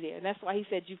to be there. And that's why He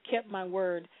said, you've kept my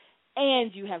word and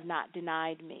you have not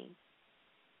denied me.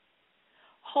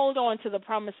 Hold on to the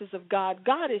promises of God.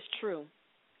 God is true.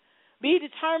 Be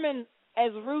determined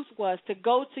as Ruth was, to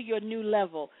go to your new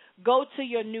level, go to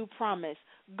your new promise,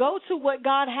 go to what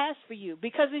God has for you,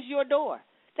 because it's your door.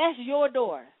 That's your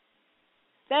door.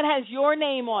 That has your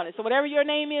name on it. So whatever your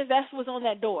name is, that's what's on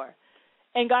that door.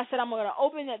 And God said, I'm going to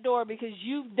open that door because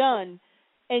you've done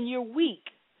and you're weak.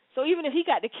 So even if he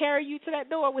got to carry you to that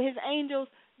door with his angels,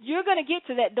 you're going to get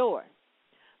to that door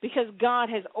because God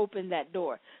has opened that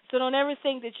door. So don't ever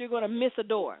think that you're going to miss a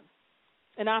door,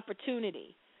 an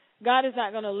opportunity. God is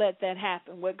not going to let that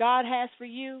happen. What God has for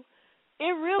you, it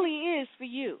really is for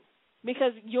you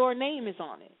because your name is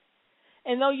on it.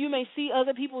 And though you may see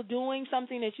other people doing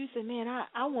something that you say, man,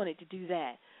 I wanted to do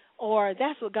that, or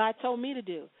that's what God told me to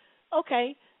do.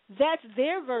 Okay, that's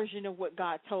their version of what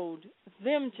God told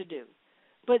them to do.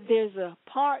 But there's a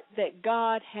part that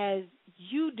God has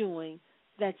you doing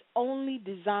that's only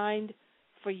designed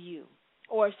for you.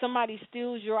 Or if somebody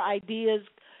steals your ideas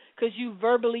because you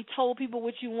verbally told people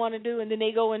what you want to do and then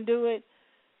they go and do it,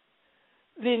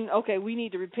 then, okay, we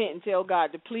need to repent and tell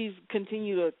God to please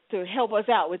continue to help us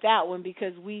out with that one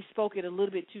because we spoke it a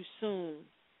little bit too soon.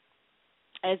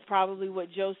 As probably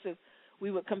what Joseph,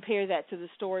 we would compare that to the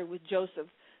story with Joseph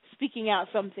speaking out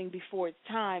something before its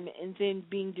time and then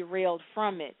being derailed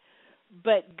from it.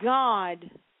 But God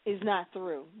is not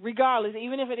through. Regardless,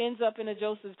 even if it ends up in a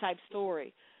Joseph-type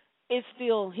story, it's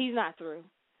still, he's not through.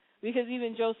 Because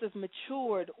even Joseph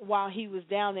matured while he was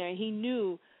down there, and he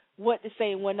knew what to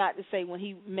say and what not to say when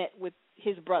he met with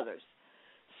his brothers.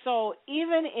 So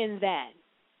even in that,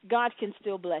 God can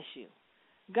still bless you.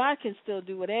 God can still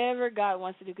do whatever God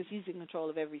wants to do because he's in control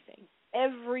of everything.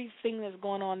 Everything that's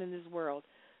going on in this world,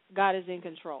 God is in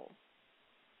control.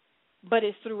 But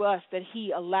it's through us that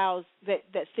he allows that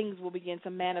things will begin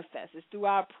to manifest. It's through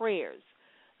our prayers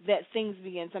that things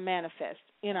begin to manifest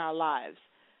in our lives.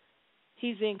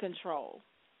 He's in control.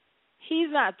 He's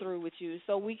not through with you,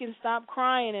 so we can stop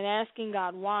crying and asking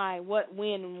God why, what,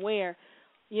 when, and where.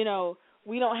 You know,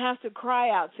 we don't have to cry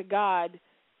out to God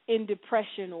in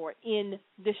depression or in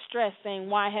distress saying,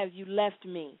 why have you left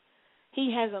me?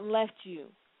 He hasn't left you.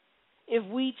 If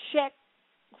we check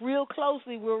real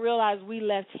closely, we'll realize we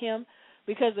left him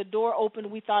because the door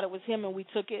opened, we thought it was him, and we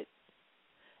took it.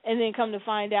 And then come to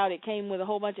find out it came with a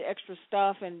whole bunch of extra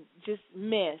stuff and just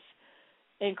mess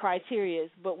and criteria.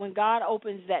 But when God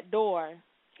opens that door,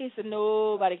 he said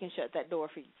nobody can shut that door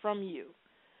from you.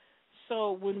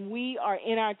 So when we are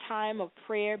in our time of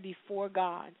prayer before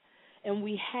God and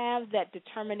we have that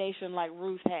determination like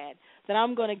Ruth had, that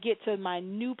I'm going to get to my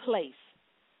new place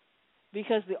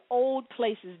because the old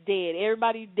place is dead.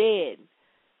 Everybody's dead.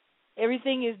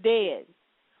 Everything is dead.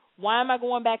 Why am I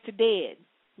going back to dead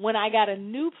when I got a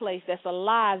new place that's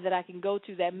alive that I can go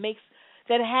to that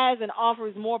has and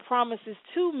offers more promises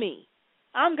to me?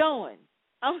 I'm going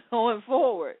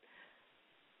forward.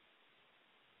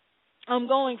 I'm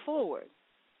going forward.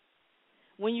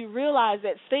 When you realize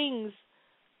that things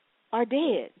are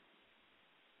dead,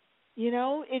 you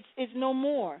know, it's no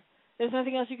more. There's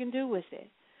nothing else you can do with it.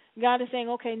 God is saying,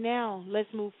 okay, now let's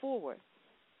move forward.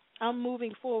 I'm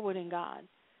moving forward in God.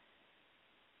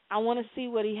 I want to see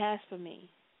what he has for me.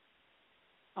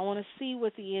 I want to see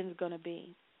what the end's going to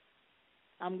be.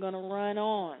 I'm going to run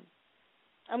on.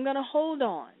 I'm going to hold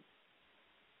on.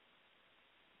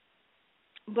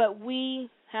 But we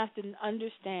have to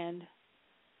understand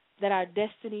that our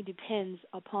destiny depends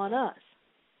upon us.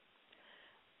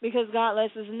 Because God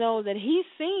lets us know that he's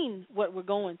seen what we're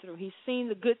going through. He's seen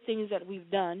the good things that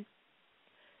we've done.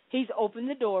 He's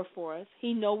opened the door for us.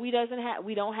 He knows we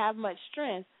don't have much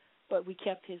strength, but we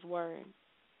kept his word.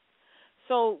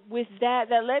 So with that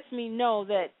lets me know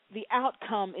that the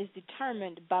outcome is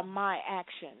determined by my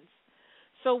actions.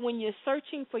 So when you're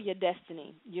searching for your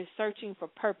destiny, you're searching for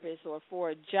purpose or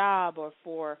for a job or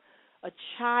for a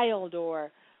child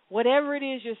or whatever it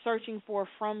is you're searching for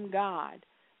from God,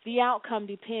 the outcome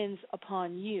depends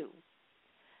upon you.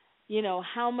 You know,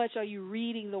 how much are you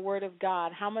reading the Word of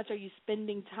God? How much are you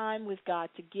spending time with God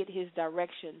to get his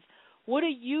directions? What are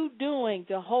you doing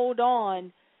to hold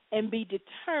on and be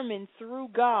determined through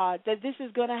God that this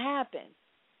is going to happen?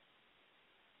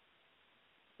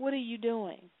 What are you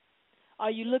doing? Are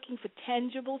you looking for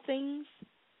tangible things?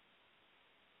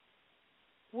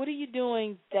 What are you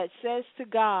doing that says to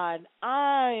God,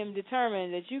 I am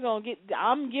determined that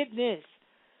I'm getting this?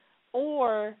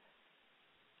 Or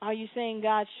are you saying,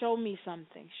 God, show me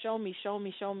something. Show me.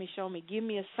 Give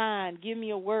me a sign. Give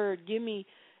me a word. Give me,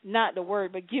 not the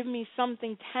word, but give me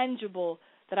something tangible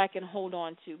that I can hold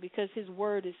on to, because his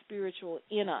word is spiritual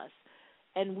in us,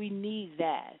 and we need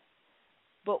that.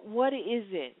 But what is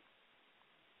it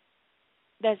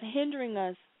that's hindering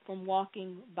us from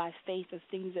walking by faith of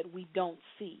things that we don't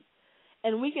see?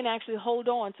 And we can actually hold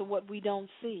on to what we don't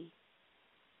see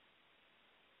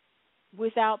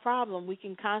without problem. We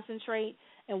can concentrate,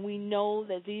 and we know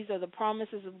that these are the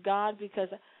promises of God because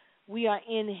we are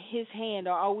in His hand.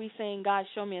 Or are we saying, God,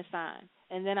 show me a sign,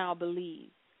 and then I'll believe?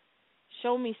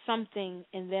 Show me something,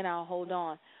 and then I'll hold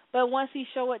on. But once He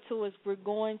show it to us, we're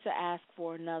going to ask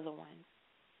for another one.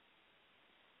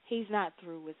 He's not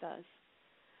through with us.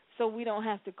 So we don't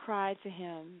have to cry to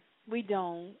Him. We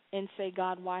don't, and say,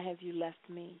 God, why have you left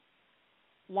me?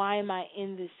 Why am I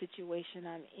in this situation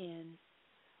I'm in?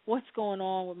 What's going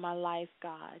on with my life,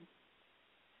 God?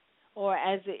 Or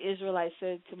as the Israelites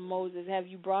said to Moses, have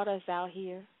you brought us out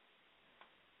here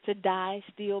to die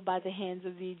still by the hands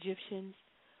of the Egyptians?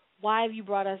 Why have you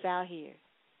brought us out here?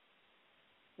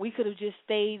 We could have just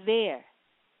stayed there.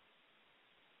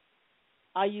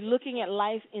 Are you looking at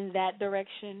life in that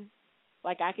direction?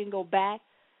 Like I can go back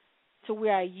to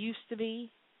where I used to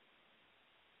be?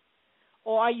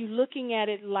 Or are you looking at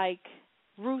it like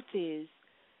Ruth is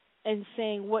and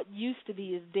saying what used to be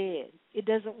is dead? It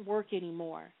doesn't work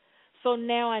anymore. So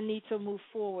now I need to move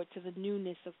forward to the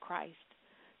newness of Christ,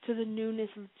 to the newness,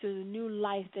 to the new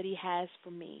life that He has for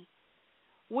me.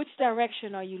 Which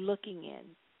direction are you looking in?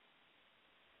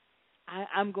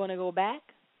 I'm going to go back,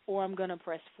 or I'm going to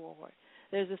press forward.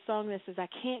 There's a song that says, I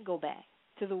can't go back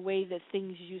to the way that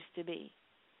things used to be.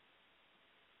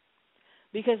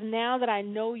 Because now that I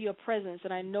know your presence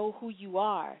and I know who you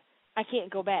are, I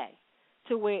can't go back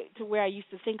to where I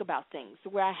used to think about things, to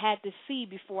where I had to see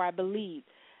before I believed.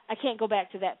 I can't go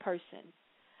back to that person.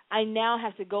 I now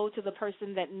have to go to the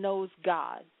person that knows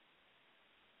God.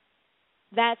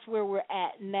 That's where we're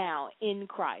at now in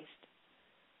Christ.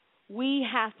 We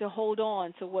have to hold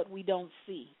on to what we don't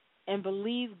see and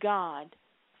believe God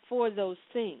for those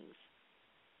things.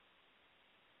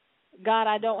 God,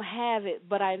 I don't have it,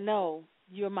 but I know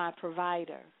you're my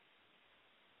provider.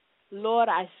 Lord,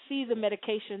 I see the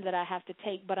medication that I have to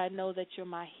take, but I know that you're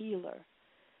my healer.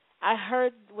 I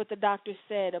heard what the doctor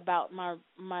said about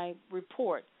my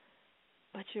report,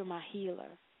 but you're my healer.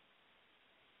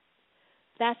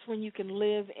 That's when you can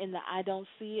live in the I don't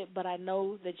see it, but I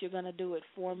know that you're going to do it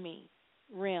for me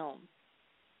realm.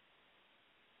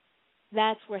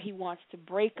 That's where He wants to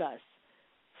break us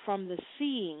from the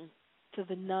seeing to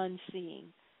the non-seeing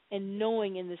and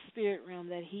knowing in the spirit realm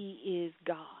that He is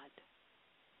God.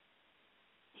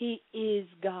 He is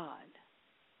God.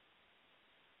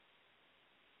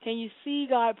 Can you see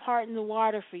God parting the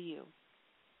water for you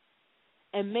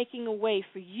and making a way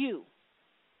for you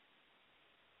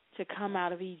to come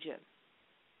out of Egypt?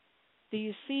 Do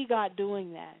you see God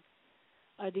doing that?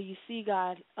 Or do you see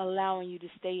God allowing you to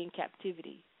stay in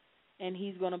captivity and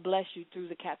He's going to bless you through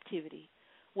the captivity?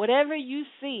 Whatever you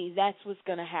see, that's what's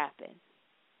going to happen.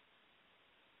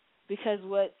 Because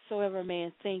whatsoever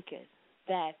man thinketh,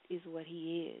 that is what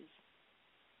he is.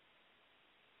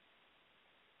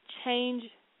 Change,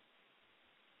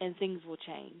 and things will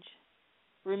change.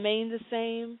 Remain the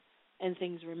same, and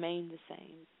things remain the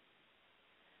same.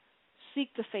 Seek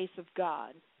the face of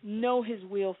God. Know His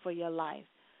will for your life.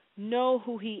 Know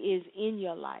who He is in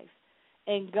your life.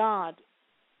 And God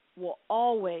will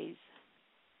always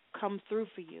come through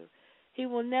for you. He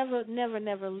will never, never,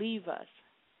 never leave us.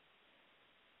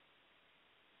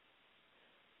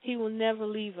 He will never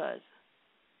leave us.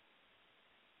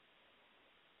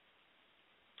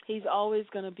 He's always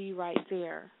going to be right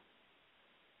there.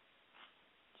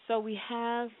 So we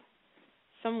have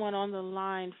someone on the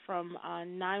line from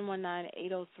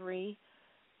 919-803.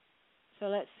 So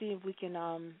let's see if we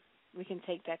can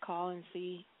take that call and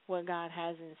see what God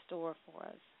has in store for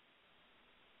us.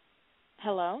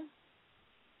 Hello?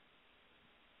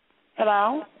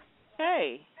 Hello?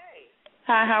 Hey.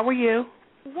 Hi, how are you?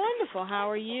 Wonderful. How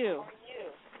are you?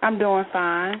 I'm doing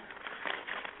fine.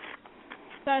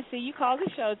 So I see you called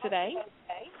the show today.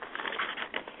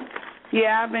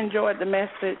 Yeah, I've enjoyed the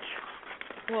message.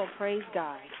 Well, praise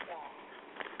God.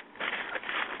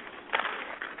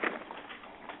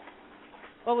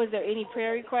 Well, was there any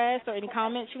prayer requests or any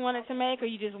comments you wanted to make, or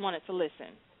you just wanted to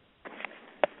listen?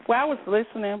 Well, I was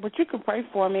listening, but you could pray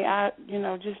for me.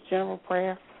 Just general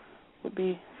prayer would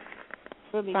be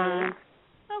Really fine. good.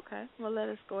 Okay. Well, let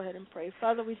us go ahead and pray.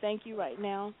 Father, we thank you right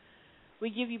now. We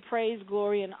give you praise,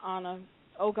 glory, and honor,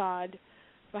 oh God,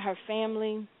 for her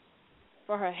family,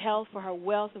 for her health, for her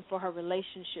wealth, and for her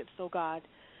relationships, oh God,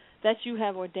 that you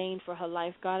have ordained for her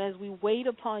life. God, as we wait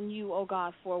upon you, oh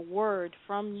God, for a word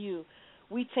from you,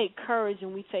 we take courage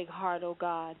and we take heart, oh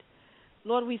God.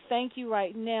 Lord, we thank you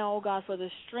right now, oh God, for the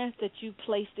strength that you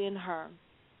placed in her.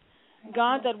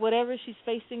 God, that whatever she's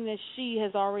facing, that she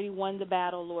has already won the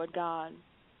battle, Lord God.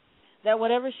 that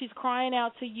whatever she's crying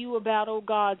out to you about, oh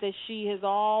God, that she has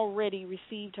already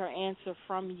received her answer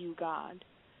from you, God.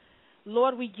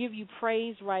 Lord, we give you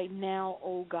praise right now,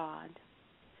 oh God,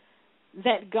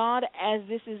 that God, as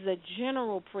this is a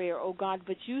general prayer, oh God,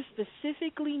 but you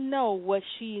specifically know what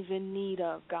she is in need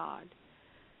of, God,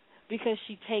 because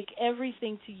she take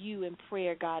everything to you in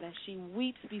prayer, God, and she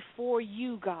weeps before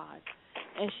you, God,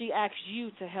 and she asks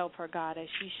you to help her, God, as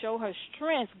she show her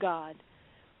strength, God.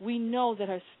 We know that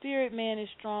her spirit man is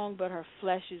strong, but her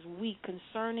flesh is weak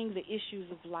concerning the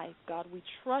issues of life, God. We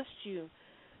trust you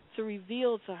to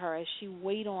reveal to her as she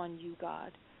wait on you,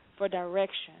 God, for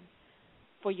direction,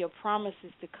 for your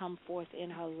promises to come forth in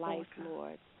her life,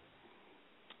 Lord.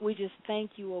 We just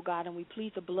thank you, oh God, and we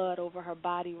plead the blood over her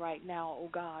body right now, oh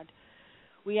God.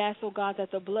 We ask, oh God,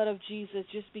 that the blood of Jesus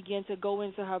just begin to go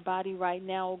into her body right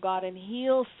now, oh God, and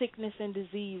heal sickness and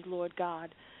disease, Lord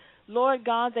God. Lord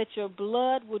God, that your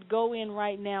blood would go in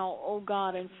right now, oh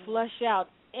God, and flush out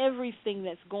everything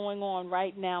that's going on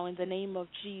right now in the name of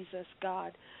Jesus,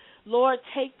 God. Lord,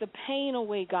 take the pain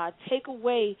away, God. Take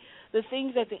away the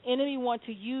things that the enemy wants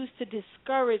to use to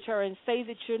discourage her and say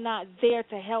that you're not there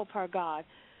to help her, God.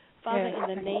 Father,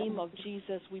 in the name of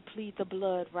Jesus, we plead the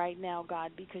blood right now,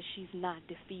 God, because she's not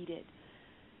defeated.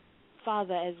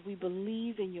 Father, as we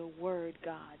believe in your word,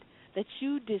 God, that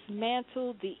you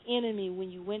dismantled the enemy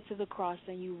when you went to the cross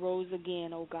and you rose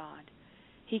again, oh God.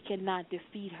 He cannot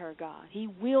defeat her, God. He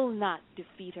will not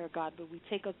defeat her, God, but we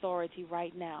take authority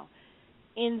right now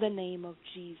in the name of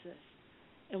Jesus.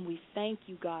 And we thank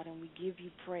you, God, and we give you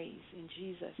praise in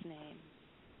Jesus' name.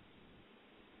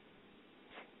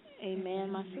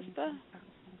 Amen, my sister.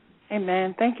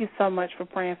 Amen. Thank you so much for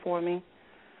praying for me.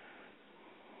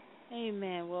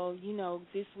 Amen. Well, you know,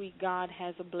 this week God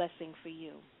has a blessing for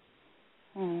you.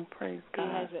 Praise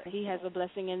God. He has a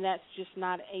blessing, and that's just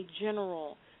not a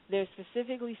general. There's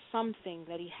specifically something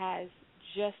that he has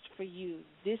just for you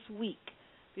this week.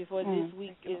 Before this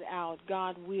week is out,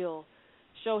 God will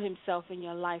show himself in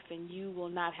your life, and you will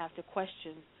not have to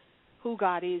question who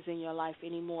God is in your life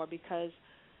anymore, because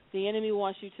the enemy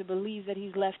wants you to believe that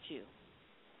he's left you.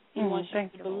 He wants you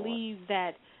to believe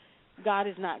that God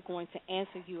is not going to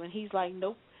answer you. And he's like,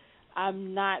 nope,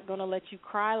 I'm not going to let you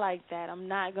cry like that. I'm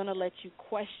not going to let you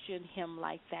question him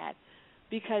like that,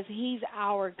 because he's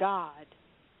our God.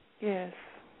 Yes.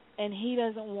 And he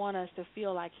doesn't want us to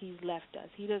feel like he's left us.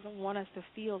 He doesn't want us to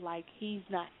feel like he's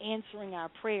not answering our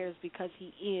prayers, because he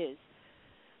is.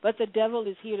 But the devil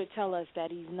is here to tell us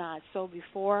that he's not. So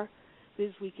before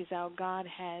this week is out, God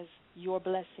has your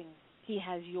blessing. He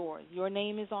has yours. Your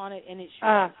name is on it, and it's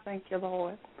yours. Thank you,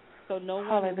 Lord. So no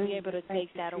one will be able to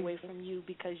take that away from you,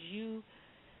 because you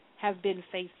have been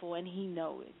faithful, and he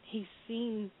knows it. He's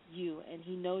seen you, and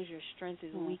he knows your strength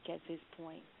is weak at this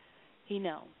point. He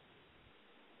knows.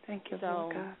 Thank you, so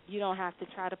Lord God. You don't have to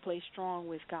try to play strong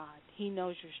with God. He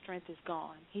knows your strength is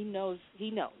gone. He knows.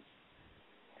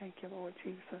 Thank you, Lord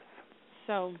Jesus.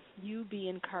 So you be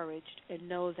encouraged and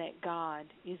know that God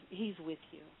he's with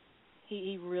you.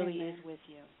 He really is with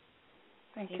you.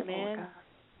 Thank Amen. you, Lord God.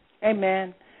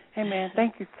 Amen. Amen.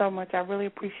 Thank you so much. I really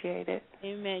appreciate it.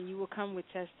 Amen. You will come with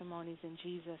testimonies in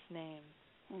Jesus' name,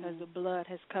 because the blood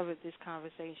has covered this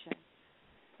conversation.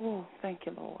 Oh, thank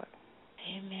you, Lord.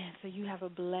 Amen. So you have a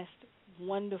blessed,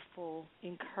 wonderful,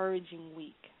 encouraging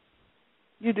week.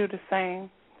 You do the same.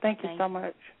 Thank you so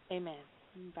much. Amen.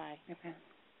 Bye. Amen.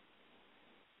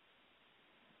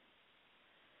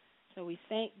 So we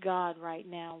thank God right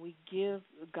now. We give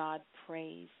God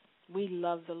praise. We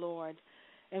love the Lord.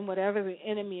 And whatever the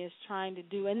enemy is trying to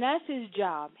do, and that's his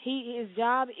job. His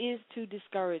job is to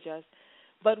discourage us.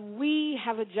 But we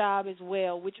have a job as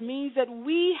well, which means that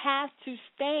we have to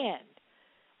stand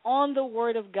on the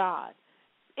word of God.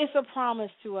 It's a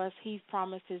promise to us. He's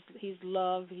promised his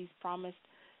love. He's promised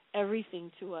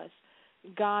everything to us.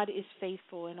 God is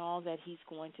faithful in all that he's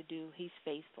going to do. He's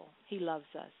faithful. He loves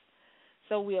us.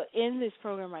 So we are in this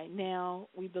program right now.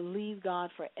 We believe God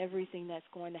for everything that's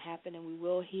going to happen, and we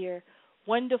will hear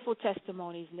wonderful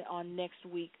testimonies on next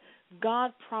week.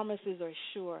 God promises are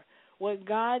sure. What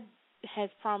God has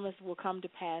promised will come to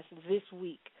pass this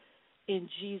week in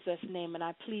Jesus' name. And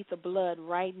I plead the blood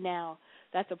right now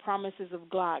that the promises of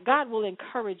God will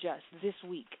encourage us this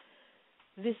week.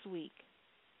 This week.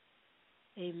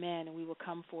 Amen. And we will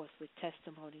come forth with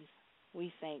testimonies.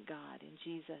 We thank God in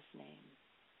Jesus' name.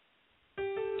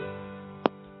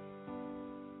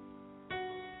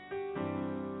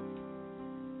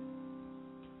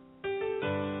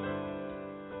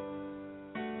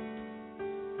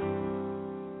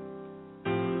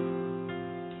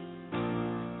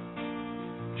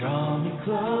 Draw me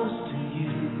close to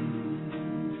you.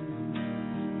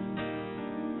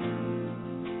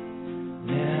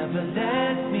 never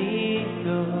let me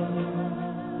go.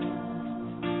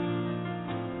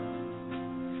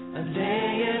 I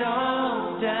lay it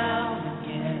all down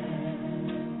again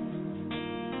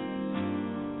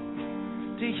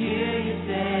to hear you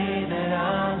say that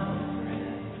I'm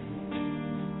afraid.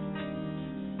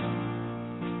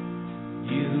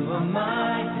 You are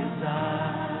my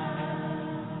desire.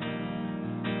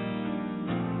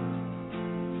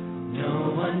 No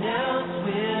one else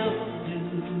will do.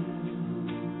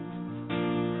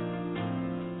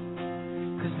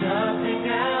 'Cause nothing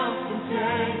else can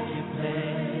take your place.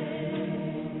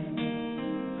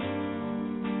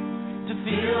 To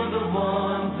feel the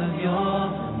warmth of your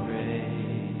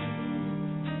embrace.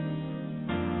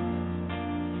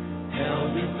 Help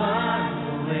me find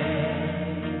a way.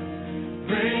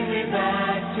 Bring me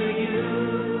back to you.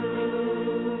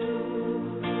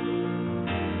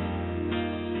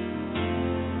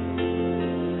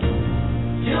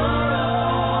 You're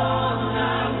all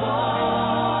I want.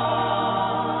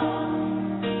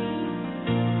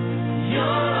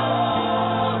 You're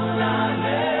all I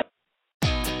live.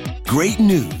 Great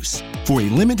news! For a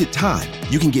limited time,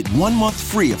 you can get 1 month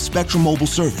free of Spectrum Mobile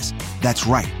service. That's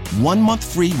right, 1 month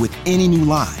free with any new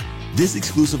line. This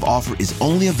exclusive offer is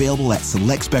only available at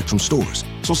select Spectrum stores,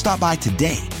 so stop by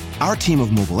today. Our team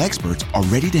of mobile experts are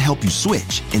ready to help you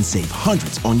switch and save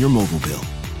hundreds on your mobile bill.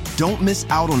 Don't miss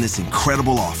out on this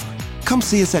incredible offer. Come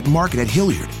see us at Market at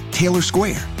Hilliard, Taylor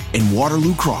Square, and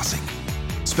Waterloo Crossing.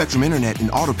 Spectrum Internet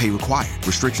and autopay required.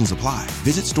 Restrictions apply.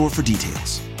 Visit store for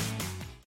details.